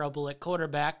is terrible at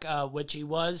quarterback, which he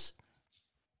was.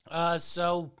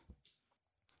 So,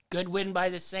 good win by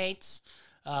the Saints.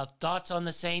 Thoughts on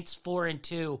the Saints,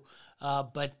 4-2.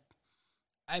 But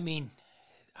I mean,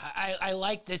 I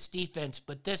like this defense,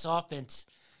 but this offense,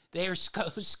 they are so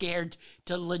scared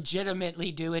to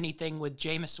legitimately do anything with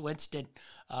Jameis Winston.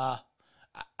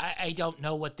 I don't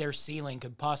know what their ceiling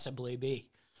could possibly be.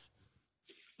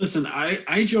 Listen,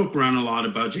 I joke around a lot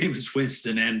about Jameis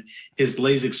Winston and his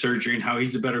LASIK surgery and how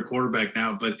he's a better quarterback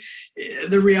now. But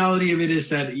the reality of it is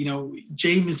that,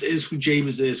 Jameis is who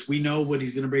Jameis is. We know what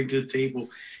he's going to bring to the table.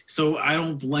 So I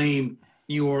don't blame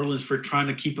New Orleans for trying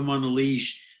to keep him on the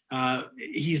leash.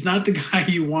 He's not the guy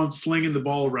you want slinging the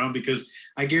ball around, because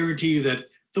I guarantee you that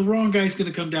the wrong guy's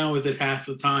going to come down with it half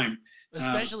the time.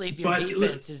 Especially if your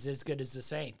defense is as good as the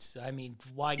Saints. I mean,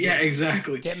 why give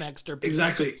exactly. them extra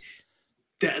possessions? Exactly.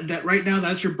 That right now,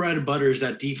 that's your bread and butter, is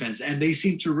that defense. And they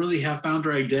seem to really have found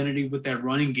their identity with that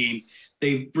running game.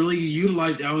 They really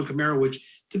utilized Alvin Kamara, which,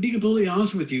 to be completely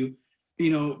honest with you,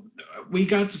 we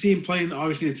got to see him playing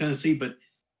obviously in Tennessee, but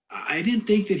I didn't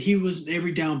think that he was an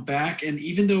every down back. And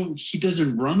even though he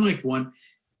doesn't run like one,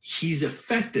 he's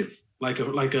effective like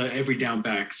a every down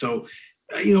back. So,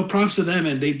 props to them.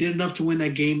 And they did enough to win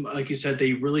that game. Like you said,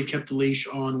 they really kept the leash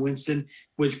on Winston,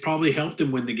 which probably helped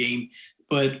them win the game.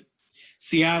 But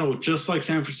Seattle, just like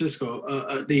San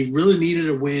Francisco, they really needed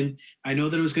a win. I know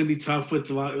that it was going to be tough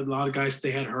with a lot of guys they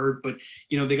had hurt, but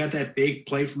they got that big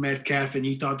play from Metcalf, and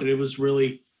you thought that it was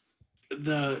really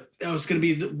what was going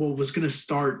to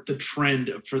start the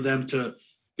trend for them to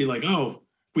be like, oh,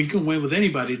 we can win with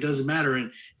anybody. It doesn't matter.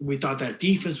 And we thought that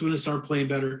defense was going to start playing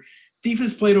better.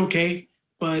 Defense played okay,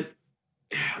 but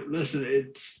listen,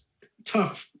 it's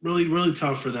tough, really, really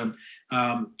tough for them.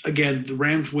 Again, the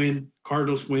Rams win,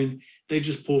 Cardinals win. They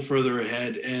just pull further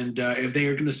ahead. And if they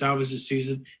are going to salvage this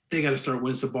season, they got to start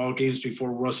winning some ball games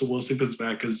before Russell Wilson comes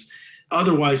back, because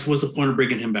otherwise, what's the point of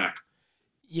bringing him back?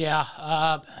 Yeah.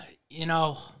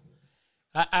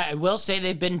 I will say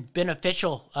they've been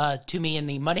beneficial to me in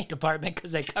the money department,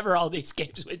 because they cover all these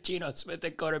games with Geno Smith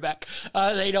at quarterback.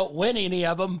 They don't win any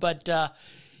of them, but,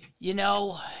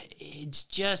 it's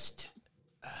just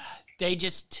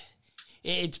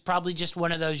it's probably just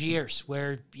one of those years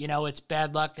where, it's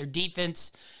bad luck. Their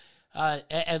defense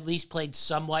at least played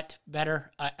somewhat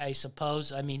better, I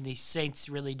suppose. I mean, the Saints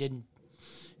really didn't,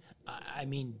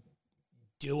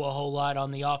 do a whole lot on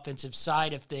the offensive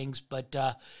side of things, but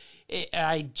they're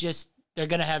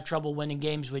going to have trouble winning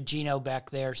games with Geno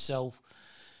back there. So,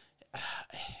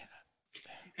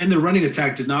 and the running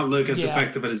attack did not look as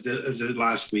effective as it did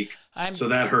last week. So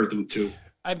that hurt them too.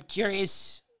 I'm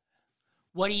curious,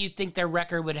 what do you think their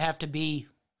record would have to be?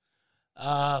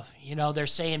 They're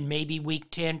saying maybe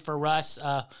week 10 for Russ.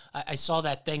 I saw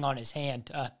that thing on his hand.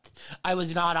 I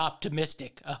was not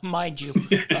optimistic, mind you.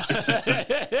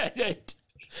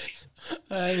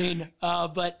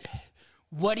 But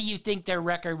what do you think their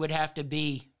record would have to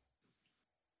be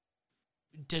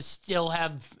to still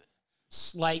have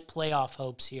slight playoff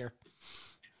hopes here?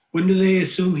 When do they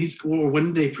assume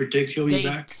when do they predict he'll be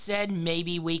back? They said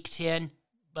maybe week 10,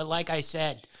 but like I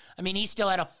said, he still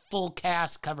had a full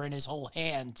cast covering his whole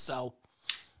hand, so.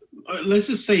 Let's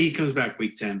just say he comes back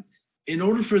week 10. In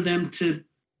order for them to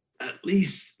at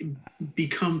least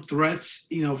become threats,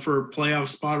 for a playoff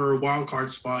spot or a wild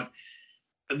card spot,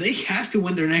 they have to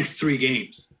win their next 3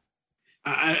 games.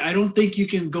 I don't think you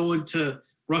can go into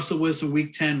Russell Wilson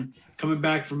week 10 coming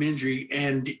back from injury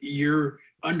and you're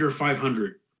under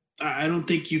 500. I don't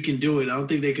think you can do it. I don't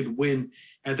think they could win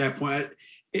at that point.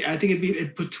 I think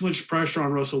it'd put too much pressure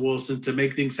on Russell Wilson to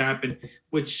make things happen,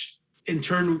 which in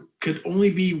turn could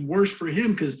only be worse for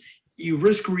him, because you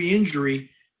risk re-injury,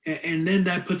 and then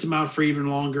that puts him out for even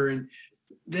longer, and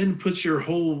then puts your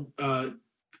whole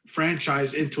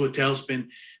franchise into a tailspin.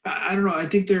 I don't know. I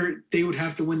think they would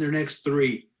have to win their next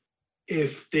 3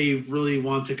 if they really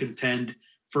want to contend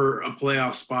for a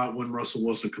playoff spot when Russell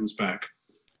Wilson comes back.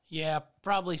 Yeah,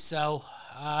 probably so.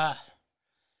 Them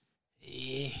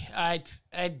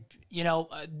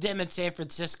in San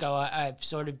Francisco, I've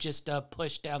sort of just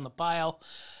pushed down the pile.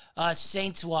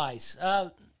 Saints-wise,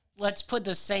 let's put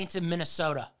the Saints in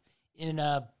Minnesota in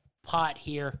a pot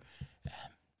here.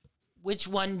 Which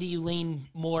one do you lean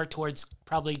more towards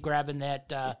probably grabbing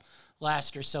that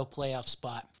last or so playoff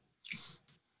spot?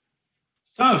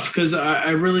 It's tough, because I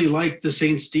really like the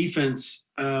Saints defense,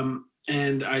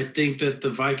 and I think that the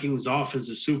Vikings offense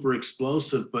is super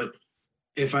explosive, but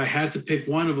if I had to pick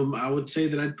one of them, I would say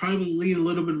that I'd probably lean a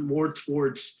little bit more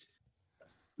towards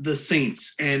the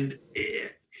Saints. And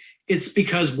it's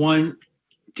because, one,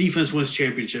 defense wins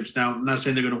championships. Now, I'm not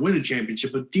saying they're going to win a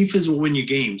championship, but defense will win you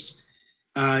games.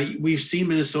 We've seen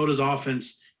Minnesota's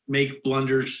offense make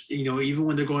blunders, even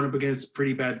when they're going up against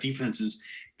pretty bad defenses.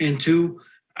 And 2,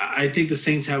 I think the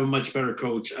Saints have a much better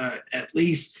coach, at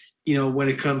least, when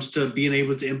it comes to being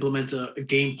able to implement a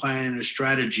game plan and a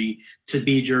strategy to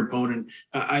beat your opponent.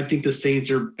 I think the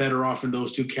Saints are better off in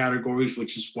those two categories,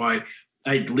 which is why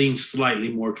I lean slightly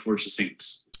more towards the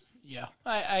Saints. Yeah,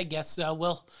 I guess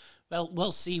so.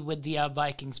 We'll see with the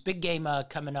Vikings. Big game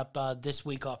coming up this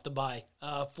week off the bye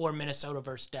for Minnesota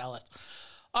versus Dallas.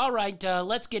 All right,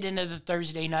 let's get into the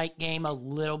Thursday night game a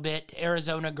little bit.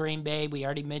 Arizona, Green Bay, we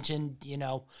already mentioned,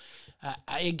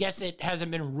 I guess it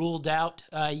hasn't been ruled out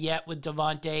yet with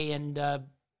Davante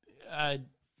and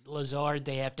Lazard.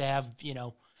 They have to have,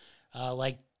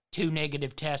 like 2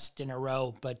 negative tests in a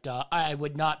row, but I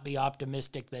would not be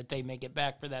optimistic that they make it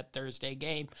back for that Thursday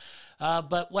game.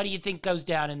 But what do you think goes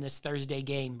down in this Thursday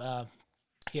game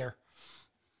here?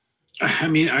 I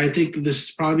mean, I think this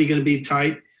is probably going to be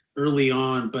tight early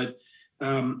on, but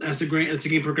as the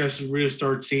game progresses, we're going to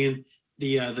start seeing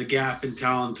the gap in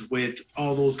talent with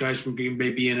all those guys from Green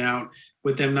Bay being out,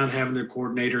 with them not having their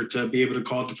coordinator to be able to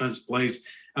call defensive plays,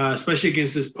 especially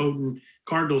against this potent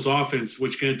Cardinals offense,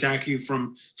 which can attack you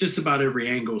from just about every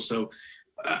angle. So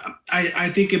I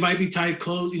think it might be tight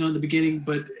close, in the beginning,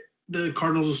 but the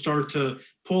Cardinals will start to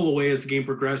pull away as the game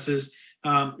progresses.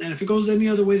 And if it goes any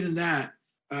other way than that,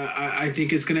 I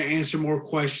think it's going to answer more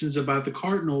questions about the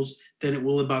Cardinals than it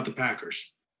will about the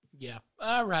Packers. Yeah.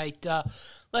 All right.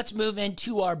 Let's move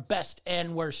into our best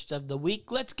and worst of the week.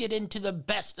 Let's get into the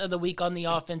best of the week on the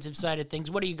offensive side of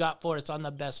things. What do you got for us on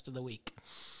the best of the week?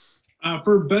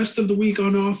 For best of the week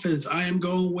on offense, I am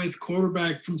going with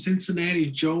quarterback from Cincinnati,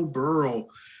 Joe Burrow.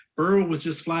 Burrow was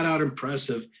just flat out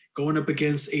impressive. Going up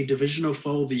against a divisional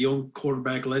foe, the young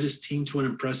quarterback led his team to an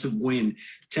impressive win,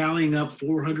 tallying up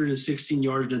 416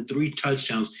 yards and 3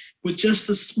 touchdowns with just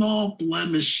a small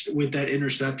blemish with that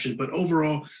interception. But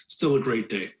overall, still a great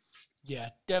day. Yeah,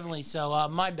 definitely. So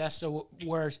my best on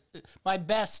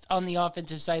the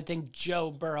offensive side, I think Joe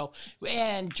Burrow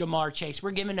and Jamar Chase.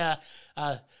 We're giving a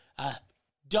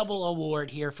double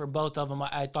award here for both of them.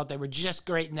 I thought they were just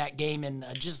great in that game, and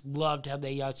I just loved how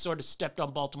they sort of stepped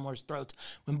on Baltimore's throats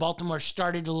when Baltimore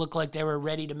started to look like they were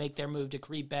ready to make their move to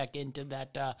creep back into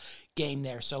that game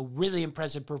there. So really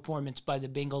impressive performance by the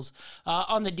Bengals.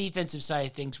 On the defensive side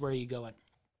of things, where are you going?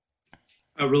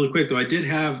 Really quick, though, I did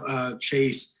have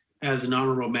Chase as an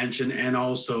honorable mention, and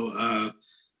also,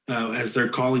 as they're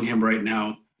calling him right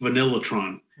now,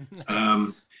 Vanillatron.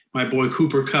 My boy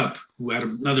Cooper Kupp, who had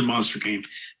another monster game.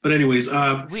 But anyways,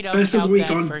 we don't best of the count week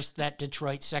that on first, that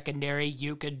Detroit secondary.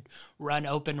 You could run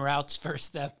open routes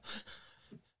first them.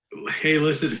 Hey,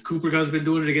 listen, Cooper Kupp's been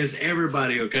doing it against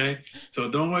everybody, okay?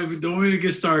 So don't even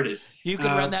get started. You could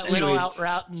run that little out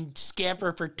route and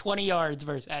scamper for 20 yards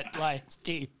versus that Lions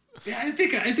team. Yeah, I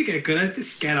think I could. I could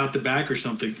scat out the back or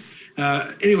something.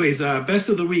 Best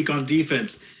of the week on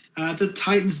defense. The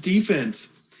Titans defense.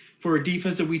 For a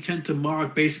defense that we tend to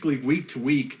mock basically week to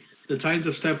week, the Titans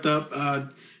have stepped up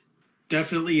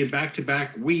definitely in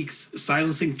back-to-back weeks,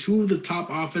 silencing 2 of the top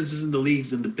offenses in the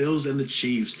leagues, in the Bills and the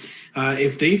Chiefs.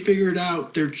 If they figured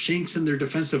out their chinks in their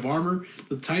defensive armor,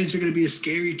 the Titans are going to be a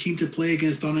scary team to play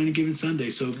against on any given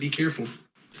Sunday, so be careful.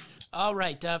 All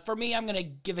right. For me, I'm going to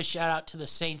give a shout out to the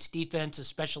Saints defense,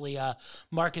 especially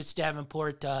Marcus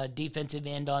Davenport, defensive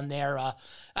end on there.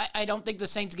 I don't think the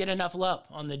Saints get enough love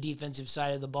on the defensive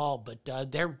side of the ball, but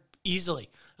they're easily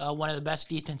one of the best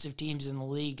defensive teams in the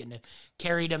league, and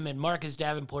carried them. And Marcus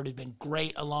Davenport has been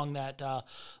great along that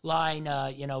line.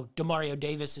 Demario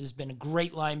Davis has been a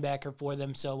great linebacker for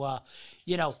them. So,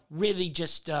 really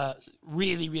just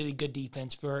really, really good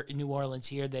defense for New Orleans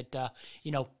here that,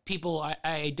 people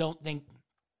I don't think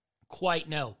quite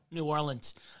know. New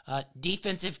Orleans,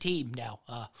 defensive team now,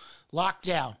 locked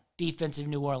down, defensive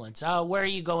New Orleans. Where are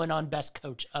you going on best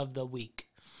coach of the week?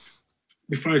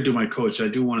 Before I do my coach, I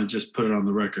do want to just put it on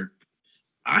the record.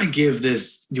 I give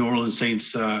this New Orleans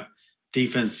Saints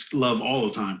defense love all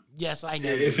the time. Yes, I know.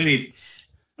 If any,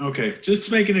 okay,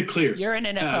 just making it clear. You're an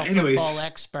NFL football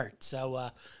expert, so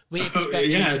we expect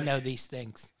you to know these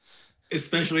things.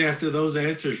 Especially after those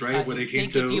answers, right? When it came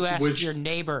to if you asked your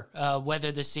neighbor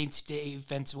whether the Saints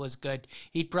defense was good,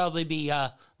 he'd probably be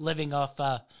living off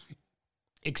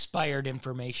expired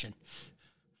information.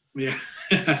 Yeah.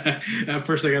 At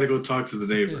first, I got to go talk to the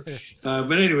neighbor.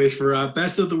 But anyways, for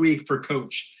best of the week for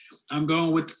coach, I'm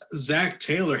going with Zach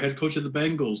Taylor, head coach of the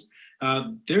Bengals.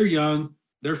 They're young,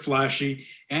 they're flashy,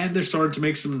 and they're starting to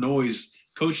make some noise.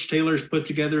 Coach Taylor's put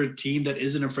together a team that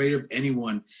isn't afraid of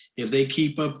anyone. If they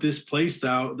keep up this play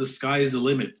style, the sky is the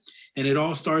limit. And it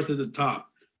all starts at the top.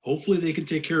 Hopefully they can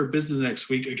take care of business next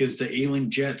week against the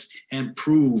ailing Jets and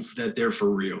prove that they're for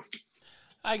real.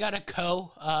 I got a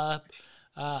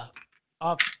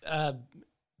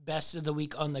best of the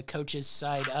week on the coach's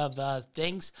side of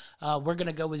things. We're going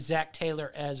to go with Zach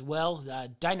Taylor as well,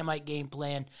 dynamite game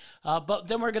plan. But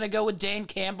then we're going to go with Dan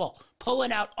Campbell,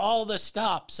 pulling out all the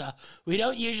stops. We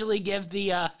don't usually give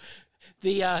the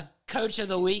coach of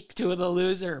the week to the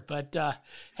loser, but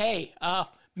hey,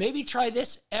 maybe try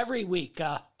this every week.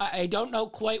 I don't know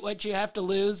quite what you have to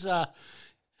lose.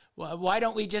 Why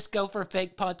don't we just go for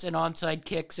fake punts and onside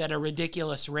kicks at a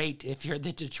ridiculous rate if you're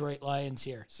the Detroit Lions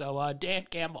here? So Dan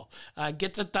Campbell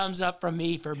gets a thumbs up from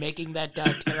me for making that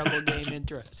terrible game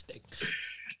interesting.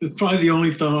 It's probably the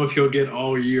only thumb up he'll get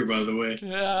all year, by the way.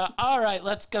 All right,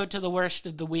 let's go to the worst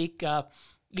of the week.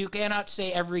 You cannot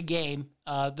say every game,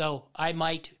 though I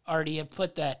might already have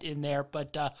put that in there.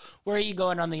 But where are you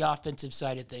going on the offensive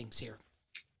side of things here?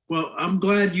 Well, I'm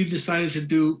glad you decided to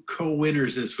do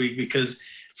co-winners this week because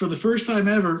for the first time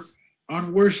ever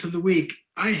on Worst of the Week,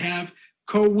 I have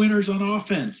co-winners on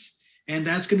offense. And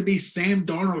that's going to be Sam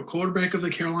Darnold, quarterback of the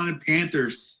Carolina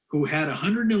Panthers, who had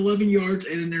 111 yards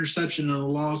and an interception in a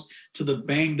loss to the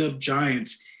banged-up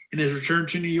Giants. In his return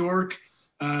to New York,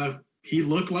 he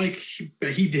looked like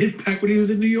he did back when he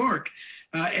was in New York.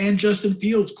 And Justin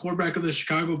Fields, quarterback of the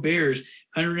Chicago Bears,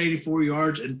 184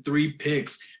 yards and 3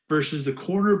 picks versus the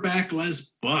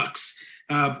cornerback-less Bucks.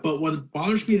 But what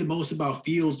bothers me the most about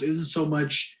Fields isn't so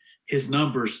much his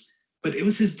numbers, but it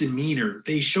was his demeanor.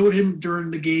 They showed him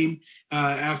during the game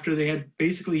after they're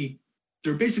basically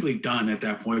done at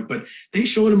that point, but they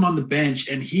showed him on the bench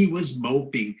and he was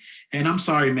moping. And I'm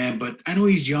sorry, man, but I know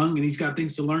he's young and he's got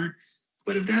things to learn.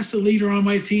 But if that's the leader on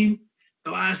my team,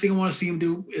 the last thing I want to see him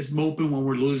do is moping when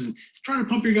we're losing. Try to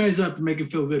pump your guys up and make them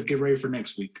feel good. Get ready for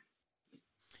next week.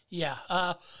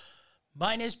 Yeah.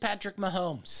 Mine is Patrick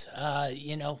Mahomes.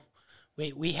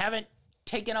 We haven't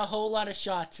taken a whole lot of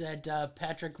shots at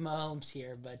Patrick Mahomes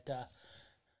here, but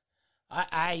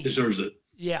I deserves it.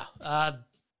 Yeah,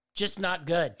 just not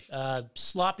good.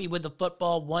 Sloppy with the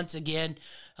football once again.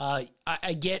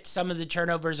 I get some of the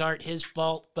turnovers aren't his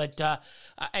fault, but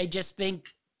I just think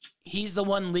he's the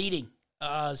one leading.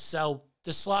 So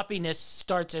the sloppiness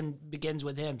starts and begins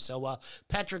with him. So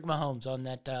Patrick Mahomes on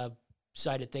that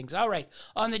side of things. All right,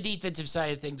 on the defensive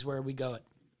side of things, where are we going?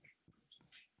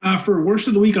 For Worst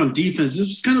of the Week on defense, this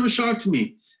was kind of a shock to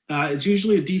me. It's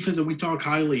usually a defense that we talk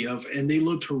highly of, and they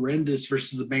looked horrendous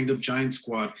versus the banged-up Giants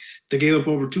squad. They gave up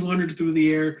over 200 through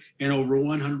the air and over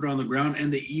 100 on the ground,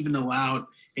 and they even allowed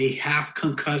a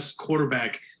half-concussed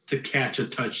quarterback to catch a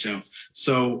touchdown.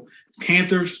 So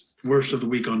Panthers, Worst of the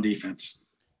Week on defense.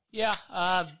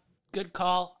 Yeah, good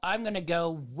call. I'm going to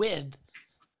go with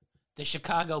the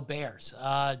Chicago Bears.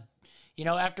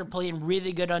 After playing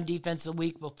really good on defense the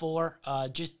week before,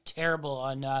 just terrible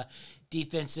on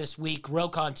defense this week.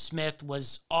 Roquan Smith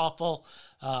was awful.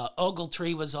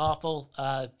 Ogletree was awful.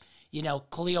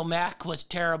 Khalil Mack was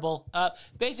terrible.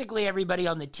 Basically everybody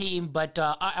on the team, but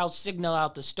I'll signal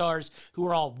out the stars who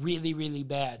are all really, really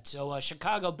bad. So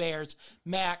Chicago Bears,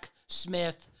 Mack,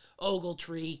 Smith,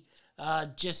 Ogletree,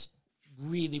 just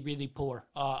really, really poor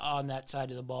on that side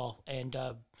of the ball. And,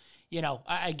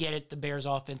 I get it. The Bears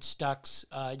offense sucks.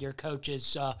 Your coach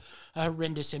is a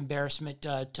horrendous embarrassment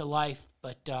to life.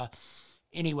 But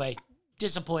anyway,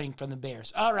 disappointing from the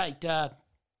Bears. All right. How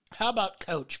about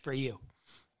coach for you?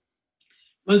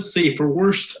 Let's see. For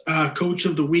Worst Coach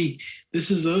of the Week,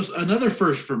 this is another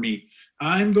first for me.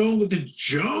 I'm going with the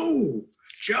Joe,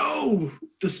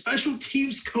 the special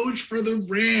teams coach for the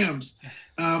Rams.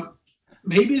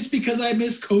 Maybe it's because I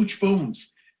miss Coach Bones.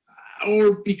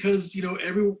 Or because,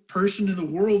 every person in the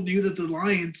world knew that the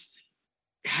Lions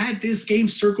had this game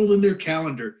circled in their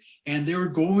calendar and they were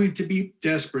going to be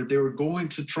desperate. They were going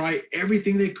to try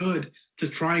everything they could to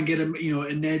try and get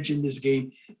an edge in this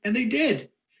game. And they did.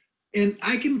 And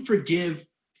I can forgive,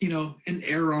 an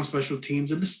error on special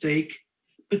teams, a mistake,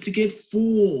 but to get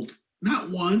fooled, not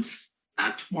once,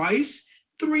 not twice,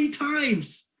 3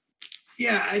 times.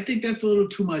 Yeah, I think that's a little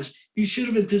too much. You should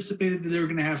have anticipated that they were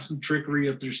going to have some trickery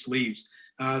up their sleeves.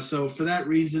 So for that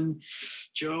reason,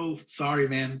 Joe, sorry,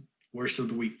 man, Worst of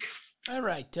the Week. All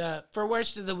right. For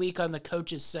Worst of the Week on the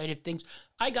coach's side of things,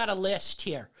 I got a list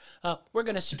here. We're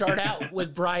going to start out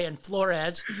with Brian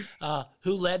Flores,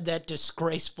 who led that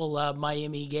disgraceful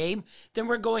Miami game. Then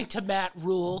we're going to Matt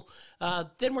Rule.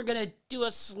 Then we're going to do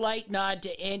a slight nod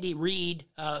to Andy Reid,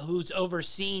 who's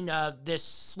overseen this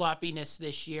sloppiness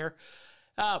this year.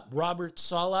 Robert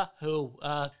Saleh, who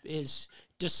is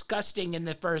disgusting in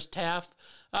the first half.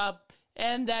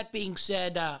 And that being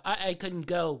said, I couldn't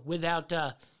go without,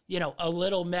 a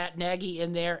little Matt Nagy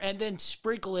in there. And then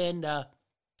sprinkle in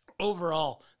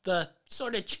overall, the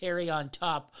sort of cherry on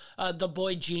top, the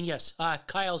boy genius,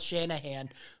 Kyle Shanahan,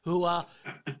 who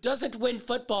doesn't win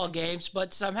football games,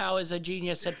 but somehow is a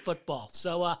genius at football.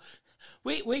 So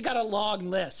we got a long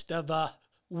list of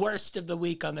worst of the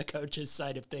week on the coach's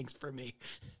side of things for me.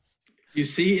 You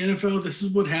see, NFL, this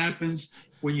is what happens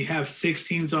when you have 6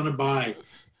 teams on a bye.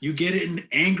 You get an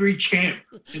angry champ,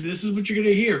 and this is what you're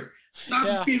going to hear.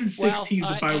 Stop giving 6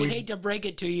 teams a bye week. I hate to break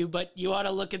it to you, but you ought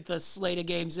to look at the slate of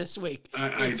games this week.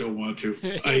 I don't want to.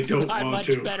 It's not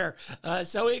much better.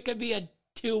 So it could be a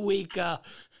 2-week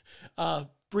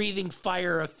breathing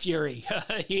fire of fury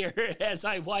here as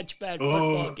I watch bad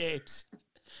football games.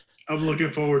 I'm looking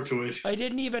forward to it. I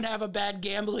didn't even have a bad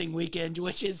gambling weekend,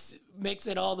 which makes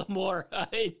it all the more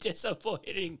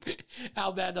disappointing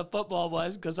how bad the football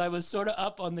was, because I was sort of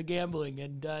up on the gambling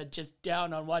and just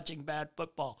down on watching bad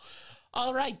football.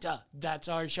 All right, that's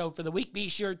our show for the week. Be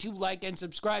sure to like and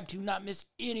subscribe to not miss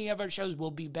any of our shows.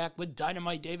 We'll be back with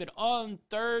Dynamite David on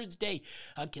Thursday.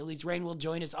 Achilles Rain will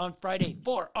join us on Friday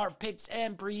for our picks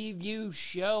and preview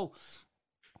show.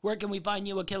 Where can we find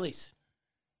you, Achilles?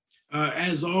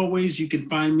 As always, you can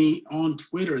find me on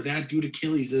Twitter. That dude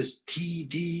Achilles is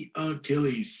TD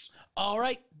Achilles. All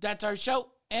right, that's our show,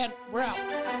 and we're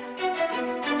out.